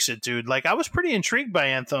Anthem makes it, dude. Like, I was pretty intrigued by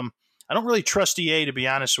Anthem. I don't really trust EA, to be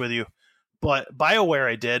honest with you, But BioWare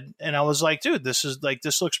I did, and I was like, dude, this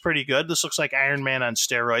looks pretty good. This looks like Iron Man on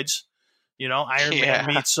steroids. Iron Man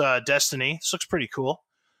meets Destiny. This looks pretty cool.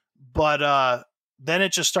 But then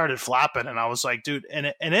it just started flopping, and I was like, dude,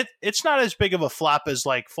 it's not as big of a flop as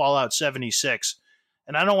like Fallout 76.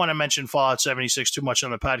 And I don't want to mention Fallout 76 too much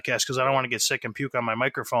on the podcast because I don't want to get sick and puke on my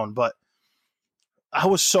microphone. But I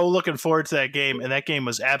was so looking forward to that game, and that game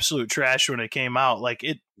was absolute trash when it came out. Like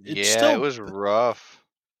it was rough.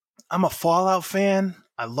 I'm a Fallout fan.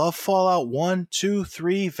 I love Fallout 1, 2,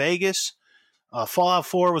 3, Vegas. Fallout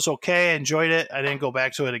 4 was okay. I enjoyed it. I didn't go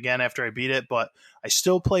back to it again after I beat it, but I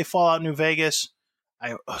still play Fallout New Vegas.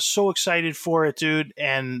 I was so excited for it, dude.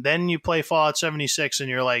 And then you play Fallout 76 and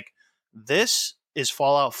you're like, this is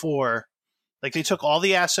Fallout 4. Like they took all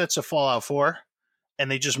the assets of Fallout 4 and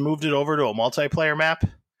they just moved it over to a multiplayer map.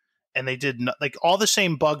 And they did like all the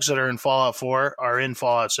same bugs that are in Fallout 4 are in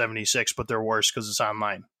Fallout 76, but they're worse because it's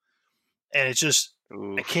online. And it's just,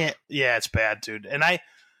 oof. I can't, yeah, it's bad, dude. And I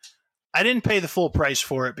didn't pay the full price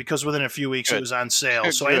for it because within a few weeks it was on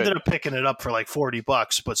sale. So I ended up picking it up for like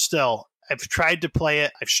 $40, but still, I've tried to play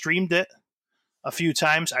it. I've streamed it a few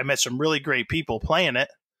times. I met some really great people playing it.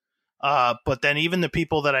 But then even the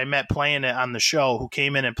people that I met playing it on the show who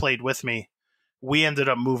came in and played with me, we ended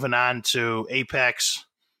up moving on to Apex,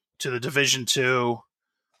 to the Division 2,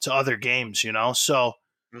 to other games, So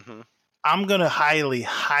I'm going to highly,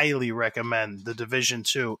 highly recommend the Division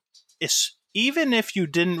 2. Even if you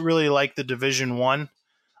didn't really like the Division 1,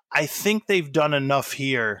 I think they've done enough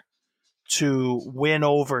here to win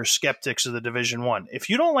over skeptics of the Division 1. If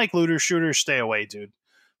you don't like looter shooters, stay away, dude.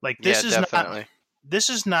 Like this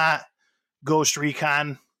is not Ghost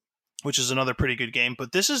Recon, which is another pretty good game,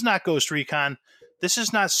 but this is not Ghost Recon. This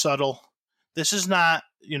is not subtle. This is not,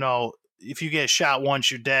 if you get shot once,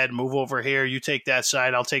 you're dead. Move over here. You take that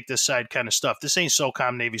side. I'll take this side kind of stuff. This ain't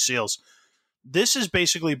SOCOM Navy SEALs. This is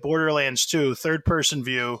basically Borderlands 2, third-person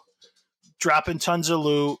view, dropping tons of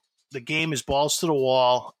loot. The game is balls to the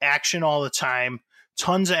wall, action all the time,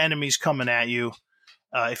 tons of enemies coming at you.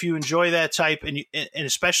 If you enjoy that type, and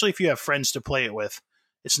especially if you have friends to play it with,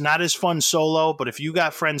 it's not as fun solo, but if you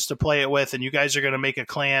got friends to play it with and you guys are going to make a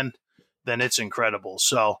clan, then it's incredible.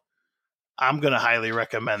 So I'm going to highly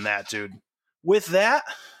recommend that, dude. With that,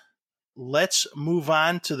 let's move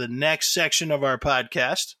on to the next section of our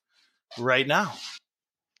podcast right now.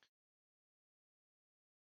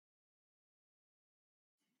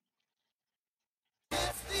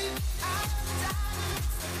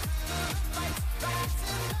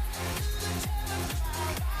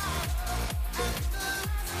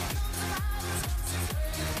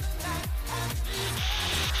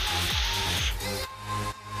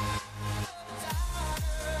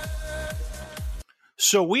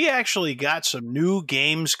 So we actually got some new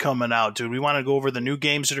games coming out, dude. We want to go over the new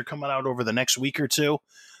games that are coming out over the next week or two.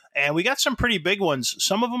 And we got some pretty big ones.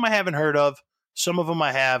 Some of them I haven't heard of. Some of them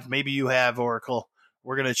I have. Maybe you have, Oracle.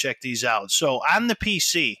 We're going to check these out. So on the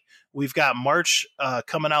PC, we've got March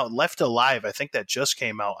coming out, Left Alive. I think that just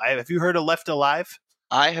came out. Have you heard of Left Alive?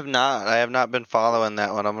 I have not. I have not been following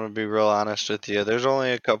that one. I'm going to be real honest with you. There's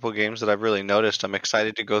only a couple games that I've really noticed. I'm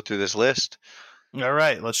excited to go through this list. All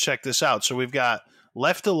right, let's check this out. So we've got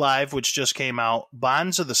Left Alive, which just came out,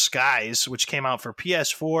 Bonds of the Skies, which came out for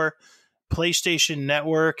PS4, PlayStation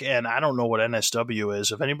Network, and I don't know what NSW is.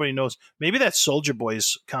 If anybody knows, maybe that's Soldier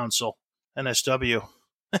Boy's console, NSW.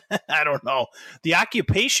 I don't know. The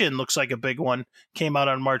Occupation looks like a big one. Came out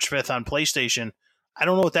on March 5th on PlayStation. I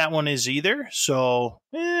don't know what that one is either, so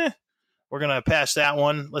we're going to pass that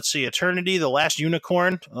one. Let's see, Eternity, The Last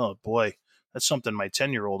Unicorn. Oh, boy, that's something my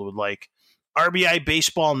 10-year-old would like. RBI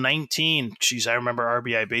Baseball 19. Jeez, I remember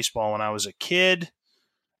RBI Baseball when I was a kid.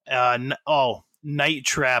 Night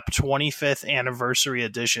Trap 25th Anniversary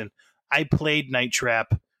Edition. I played Night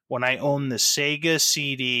Trap when I owned the Sega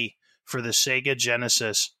CD for the Sega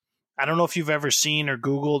Genesis. I don't know if you've ever seen or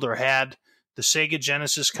Googled or had the Sega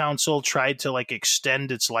Genesis console tried to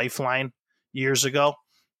extend its lifeline years ago.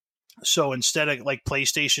 So instead of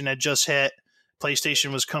PlayStation had just hit,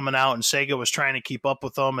 PlayStation was coming out and Sega was trying to keep up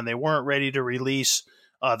with them, and they weren't ready to release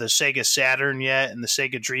the Sega Saturn yet and the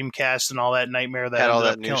Sega Dreamcast and all that nightmare that had all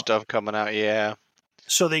that new stuff coming out. Yeah.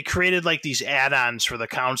 So they created these add-ons for the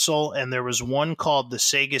console, and there was one called the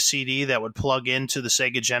Sega CD that would plug into the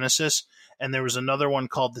Sega Genesis, and there was another one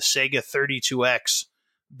called the Sega 32X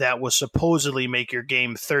that was supposedly make your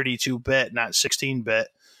game 32-bit, not 16-bit.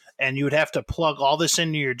 And you would have to plug all this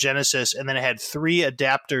into your Genesis, and then it had 3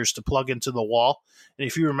 adapters to plug into the wall. And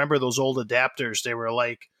if you remember those old adapters, they were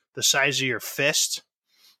the size of your fist.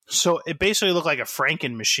 So it basically looked like a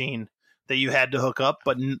Franken machine that you had to hook up.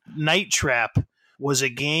 But Night Trap was a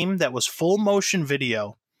game that was full motion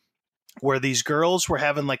video where these girls were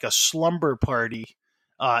having like a slumber party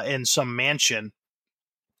in some mansion.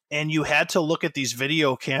 And you had to look at these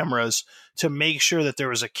video cameras to make sure that there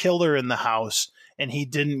was a killer in the house and he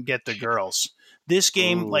didn't get the girls. This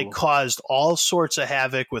game like Ooh. caused all sorts of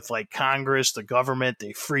havoc with like Congress, the government.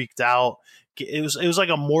 They freaked out. It was like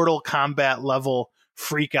a Mortal Kombat level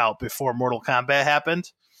freak out before Mortal Kombat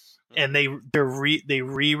happened, and they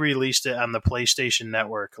re-released it on the PlayStation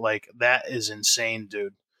Network. Like, that is insane,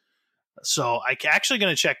 dude. So I actually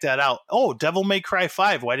going to check that out. Oh, Devil May Cry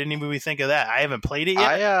 5. Why didn't even we think of that? I haven't played it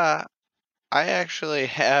yet. I actually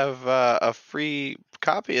have a free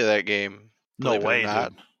copy of that game. No way,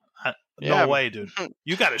 dude. No way, dude.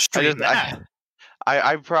 You got to stream that.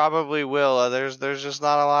 I probably will. There's just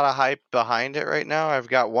not a lot of hype behind it right now. I've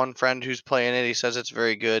got one friend who's playing it. He says it's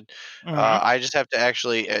very good. I just have to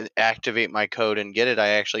actually activate my code and get it. I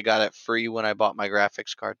actually got it free when I bought my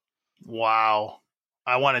graphics card. Wow.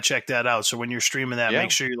 I want to check that out. So when you're streaming that,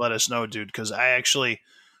 make sure you let us know, dude, because I actually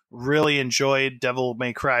really enjoyed Devil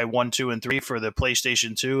May Cry 1, 2, and 3 for the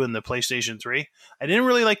PlayStation 2 and the PlayStation 3. I didn't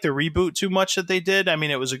really like the reboot too much that they did. I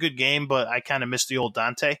mean, it was a good game, but I kind of missed the old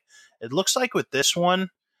Dante. It looks like with this one,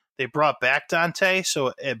 they brought back Dante,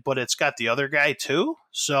 but it's got the other guy too.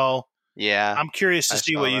 So yeah, I'm curious to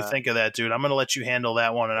see what you think of that, dude. I'm going to let you handle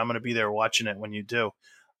that one, and I'm going to be there watching it when you do.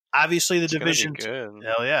 Obviously, the Division.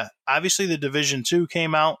 Hell yeah! Obviously, the Division 2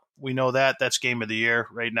 came out. We know that. That's game of the year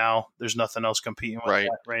right now. There's nothing else competing with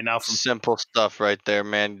that right now. From simple stuff right there,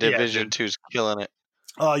 man. Division 2's killing it.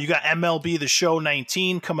 You got MLB The Show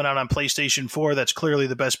 19 coming out on PlayStation 4. That's clearly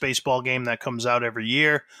the best baseball game that comes out every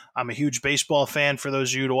year. I'm a huge baseball fan. For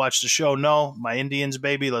those of you to watch the show know, my Indians,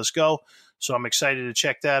 baby, let's go. So I'm excited to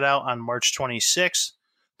check that out on March 26th.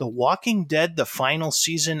 The Walking Dead, the final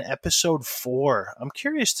season, episode 4. I'm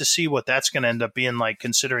curious to see what that's going to end up being like,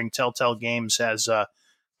 considering Telltale Games has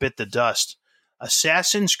bit the dust.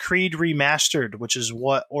 Assassin's Creed Remastered, which is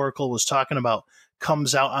what Oracle was talking about,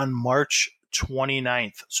 comes out on March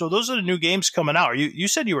 29th. So those are the new games coming out. You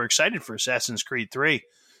said you were excited for Assassin's Creed 3,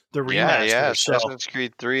 the remaster. Yeah. Assassin's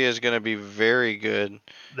Creed 3 is going to be very good.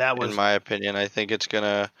 In my opinion. I think it's going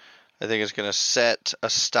to set a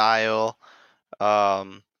style.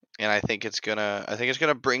 And I think it's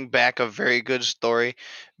gonna bring back a very good story,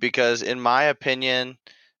 because in my opinion,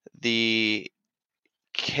 the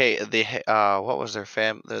what was their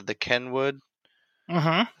the Kenwood.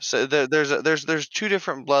 So there's two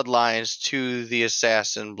different bloodlines to the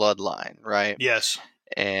assassin bloodline, right? Yes.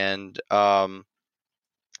 And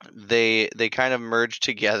they kind of merge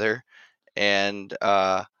together, and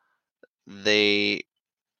they.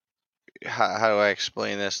 How do I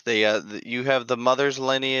explain this? You have the mother's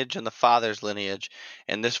lineage and the father's lineage,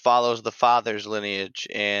 and this follows the father's lineage.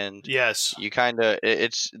 And yes, you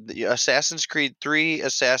it's the Assassin's Creed 3,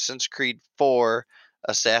 Assassin's Creed 4,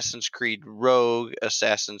 Assassin's Creed Rogue,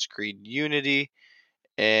 Assassin's Creed Unity,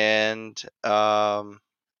 and I'm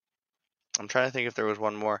trying to think if there was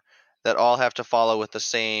one more, that all have to follow with the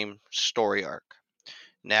same story arc.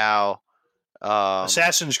 Now,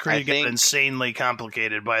 Assassin's Creed got insanely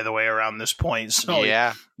complicated, by the way, around this point. So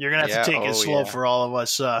yeah, you're going to have to take it slow for all of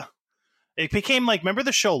us. It became like, remember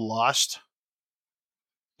the show Lost?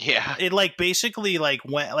 Yeah. It like basically like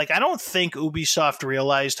went, like, I don't think Ubisoft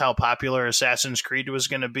realized how popular Assassin's Creed was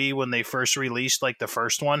going to be when they first released like the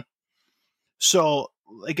first one. So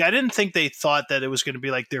like, I didn't think they thought that it was going to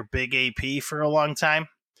be like their big AP for a long time.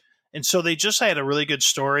 And so they just had a really good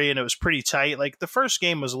story, and it was pretty tight. Like, the first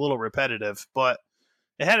game was a little repetitive, but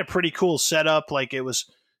it had a pretty cool setup. Like, it was,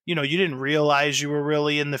 you didn't realize you were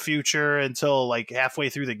really in the future until like halfway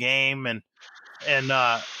through the game.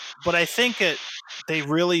 But I think they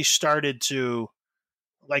really started to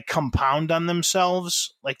like compound on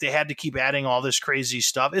themselves. Like, they had to keep adding all this crazy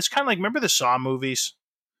stuff. It's kind of like, remember the Saw movies?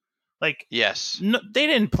 Like, yes, no, they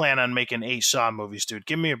didn't plan on making 8 Saw movies, dude.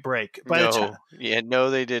 Give me a break. No,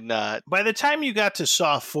 they did not. By the time you got to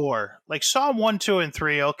Saw 4, like Saw 1, 2, and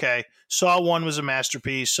 3, okay. Saw 1 was a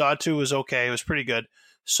masterpiece. Saw 2 was okay. It was pretty good.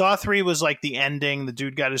 Saw 3 was like the ending. The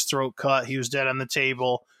dude got his throat cut. He was dead on the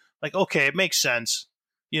table. Like, okay, it makes sense.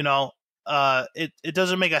 It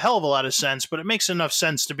doesn't make a hell of a lot of sense, but it makes enough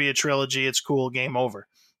sense to be a trilogy. It's cool. Game over.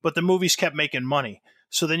 But the movies kept making money.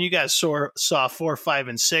 So then you guys saw 4, 5,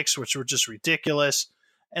 and 6, which were just ridiculous.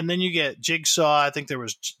 And then you get Jigsaw. I think there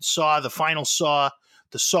was Saw, the final Saw,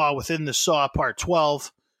 the Saw within the Saw Part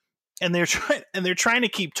 12. And they're trying to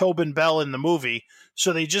keep Tobin Bell in the movie.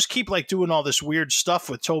 So they just keep like doing all this weird stuff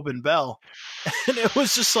with Tobin Bell. And it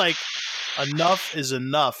was just like, enough is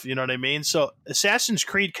enough. You know what I mean? So Assassin's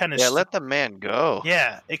Creed kind of Yeah, let the man go.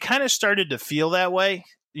 yeah, it kind of started to feel that way,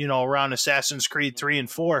 around Assassin's Creed 3 and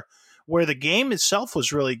 4, where the game itself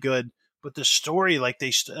was really good, but the story, like,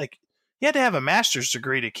 you had to have a master's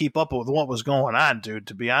degree to keep up with what was going on, dude,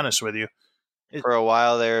 to be honest with you. For a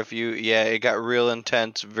while there, it got real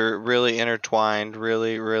intense, really intertwined,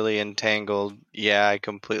 really, really entangled. Yeah, I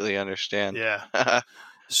completely understand. Yeah.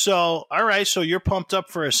 So, all right, so you're pumped up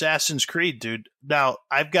for Assassin's Creed, dude. Now,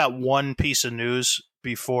 I've got one piece of news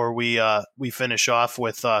before we finish off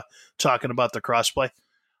with talking about the crossplay.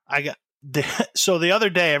 So the other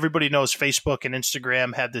day, everybody knows Facebook and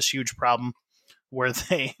Instagram had this huge problem where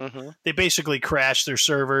they they basically crashed their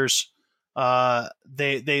servers.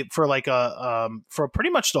 They for like for pretty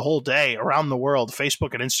much the whole day around the world,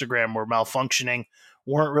 Facebook and Instagram were malfunctioning,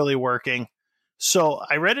 weren't really working. So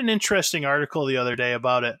I read an interesting article the other day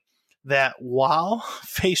about it, that while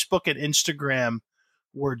Facebook and Instagram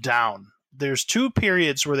were down, there's 2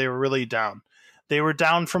 periods where they were really down. They were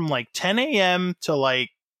down from like 10 a.m. to like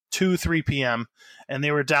 3 p.m. and they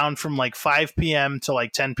were down from like 5 p.m. to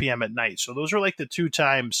like 10 p.m. at night. So those were like the 2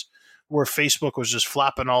 times where Facebook was just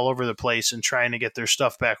flopping all over the place and trying to get their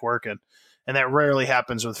stuff back working. And that rarely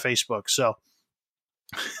happens with Facebook. So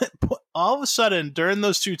all of a sudden, during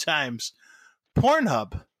those 2 times,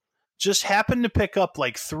 Pornhub just happened to pick up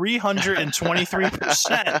like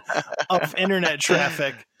 323% of internet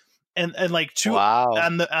traffic, and like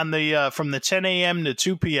on the from the 10 a.m. to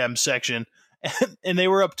 2 p.m. section, and they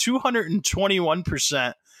were up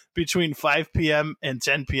 221% between 5 p.m. and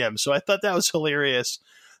 10 p.m. So I thought that was hilarious,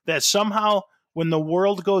 that somehow when the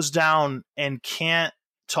world goes down and can't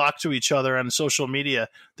talk to each other on social media,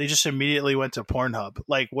 they just immediately went to Pornhub.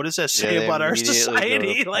 Like, what does that say about our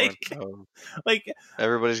society? Like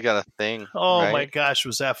everybody's got a thing. Oh right? My gosh,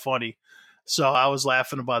 was that funny? So I was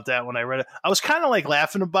laughing about that when I read it. I was kind of like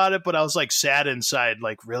laughing about it, but I was like sad inside.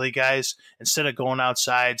 Like, really, guys? Instead of going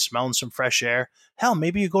outside, smelling some fresh air, hell,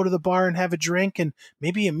 maybe you go to the bar and have a drink, and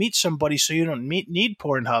maybe you meet somebody so you don't need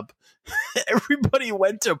Pornhub. Everybody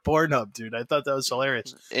went to Pornhub, dude. I thought that was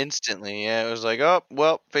hilarious. Instantly, yeah. It was like, oh,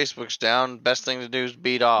 well, Facebook's down. Best thing to do is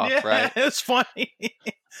beat off, yeah, right? It's funny.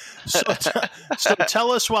 So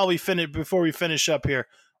tell us before we finish up here,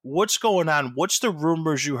 what's going on? What's the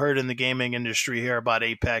rumors you heard in the gaming industry here about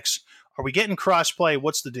Apex? Are we getting crossplay?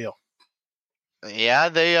 What's the deal? Yeah,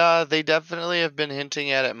 they definitely have been hinting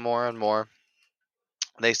at it more and more.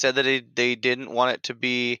 They said that they didn't want it to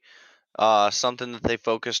be something that they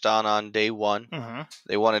focused on day one. Mm-hmm.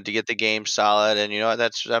 They wanted to get the game solid, and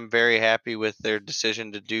I'm very happy with their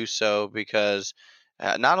decision to do so, because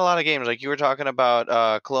not a lot of games, like you were talking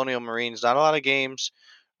about Colonial Marines, not a lot of games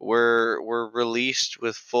were released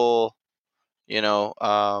with full,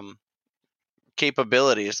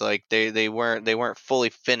 capabilities. Like they weren't fully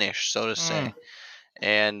finished, so to say.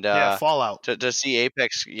 And Fallout. To see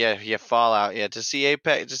Apex, Fallout, to see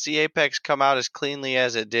Apex come out as cleanly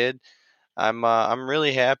as it did, I'm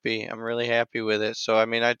really happy. I'm really happy with it. So I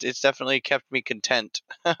mean, it's definitely kept me content.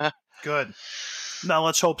 Good. Now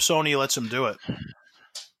let's hope Sony lets them do it.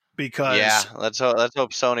 Because let's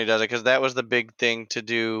hope Sony does it, because that was the big thing to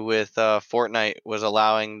do with Fortnite, was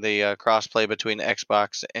allowing the crossplay between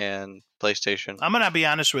Xbox and PlayStation. I'm gonna be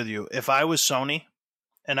honest with you. If I was Sony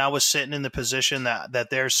and I was sitting in the position that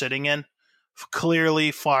they're sitting in,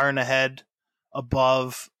 clearly far and ahead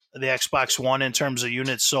above the Xbox One in terms of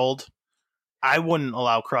units sold, I wouldn't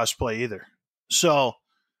allow crossplay either. So,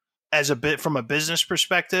 from a business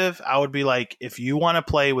perspective, I would be like, if you want to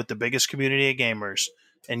play with the biggest community of gamers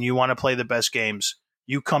and you want to play the best games,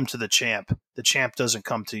 you come to the champ. The champ doesn't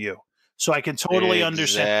come to you. So I can totally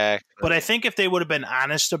understand. But I think if they would have been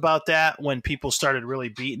honest about that when people started really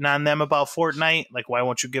beating on them about Fortnite, like, why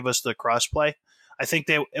won't you give us the crossplay? I think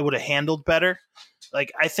it would have handled better.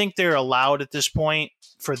 Like, I think they're allowed at this point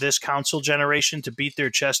for this console generation to beat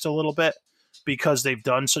their chest a little bit, because they've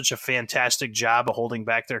done such a fantastic job of holding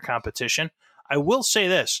back their competition. I will say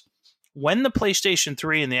this. When the PlayStation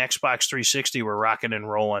 3 and the Xbox 360 were rocking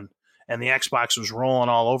and rolling, and the Xbox was rolling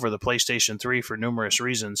all over the PlayStation 3 for numerous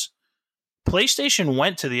reasons, PlayStation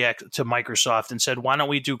went to Microsoft and said, why don't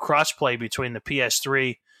we do crossplay between the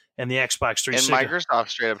PS3 and the Xbox 360? And Microsoft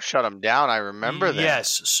straight up shut them down. I remember that.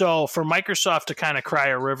 Yes. So for Microsoft to kind of cry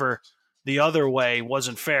a river the other way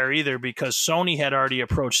wasn't fair either, because Sony had already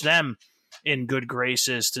approached them in good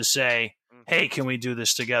graces to say, hey, can we do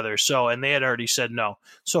this together? So, and they had already said no.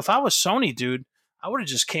 So if I was Sony, dude, I would have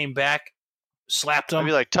just came back, slapped them. I'd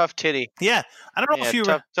be like, tough titty. Yeah. I don't know if you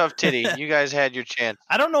tough titty. You guys had your chance.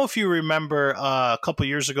 I don't know if you remember a couple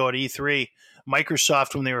years ago at E3,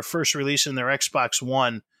 Microsoft, when they were first releasing their Xbox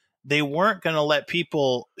One, they weren't going to let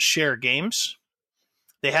people share games.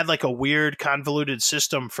 They had like a weird convoluted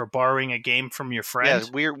system for borrowing a game from your friend.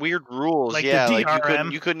 Yeah, weird rules. Like yeah, the like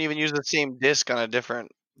DRM. you couldn't even use the same disc on a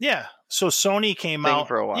different Yeah. So Sony came thing out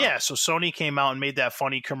for a while. Yeah, so Sony came out and made that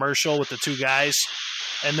funny commercial with the two guys.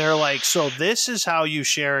 And they're like, so this is how you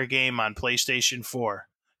share a game on PlayStation 4.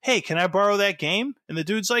 Hey, can I borrow that game? And the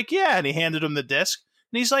dude's like, yeah. And he handed him the disc.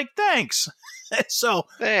 And he's like, thanks. So,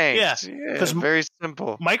 Thanks. Yeah, Yeah, very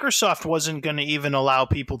simple. Microsoft wasn't going to even allow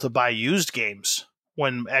people to buy used games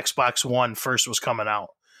when Xbox One first was coming out.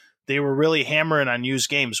 They were really hammering on used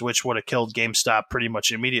games, which would have killed GameStop pretty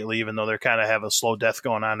much immediately, even though they're kind of have a slow death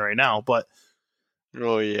going on right now. But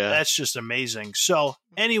oh, yeah. That's just amazing. So,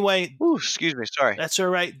 anyway. Ooh, excuse me. Sorry. That's all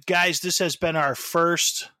right. Guys, this has been our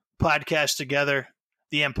first podcast together,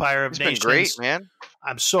 The Empire of Nations. It's been great, man.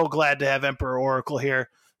 I'm so glad to have Emperor Oracle here.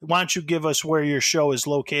 Why don't you give us where your show is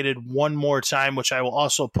located one more time, which I will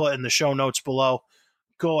also put in the show notes below.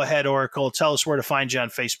 Go ahead, Oracle. Tell us where to find you on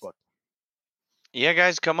Facebook. Yeah,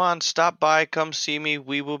 guys, come on. Stop by. Come see me.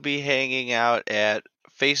 We will be hanging out at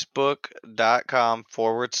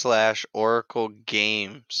facebook.com/Oracle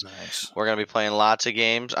Games. Nice. We're going to be playing lots of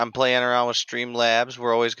games. I'm playing around with Streamlabs.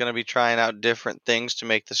 We're always going to be trying out different things to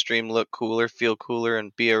make the stream look cooler, feel cooler,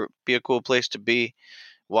 and be a cool place to be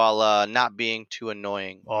while not being too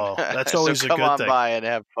annoying. Oh, that's always so a good thing. come on by and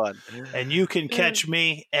have fun. And you can catch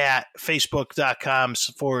me at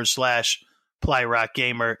facebook.com/PlyRock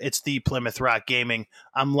Gamer. It's the Plymouth Rock Gaming.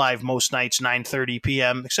 I'm live most nights, 9:30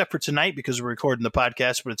 p.m., except for tonight because we're recording the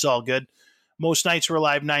podcast, but it's all good. Most nights we're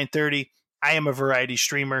live 9:30. I am a variety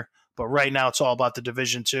streamer, but right now it's all about the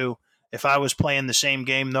Division 2. If I was playing the same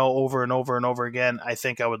game, though, over and over and over again, I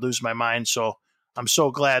think I would lose my mind. So I'm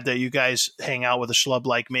so glad that you guys hang out with a schlub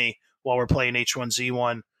like me while we're playing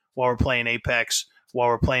H1Z1, while we're playing Apex, while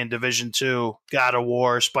we're playing Division 2, God of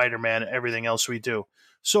War, Spider-Man, everything else we do.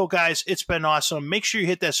 So, guys, it's been awesome. Make sure you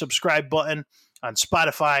hit that subscribe button on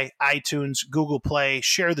Spotify, iTunes, Google Play.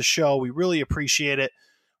 Share the show. We really appreciate it.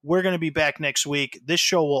 We're going to be back next week. This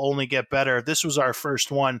show will only get better. This was our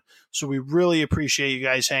first one, so we really appreciate you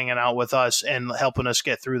guys hanging out with us and helping us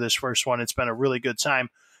get through this first one. It's been a really good time.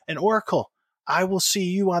 And Oracle, I will see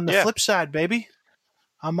you on the flip side, baby.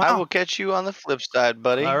 I'm out. I will catch you on the flip side,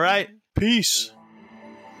 buddy. All right. Peace.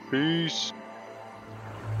 Peace.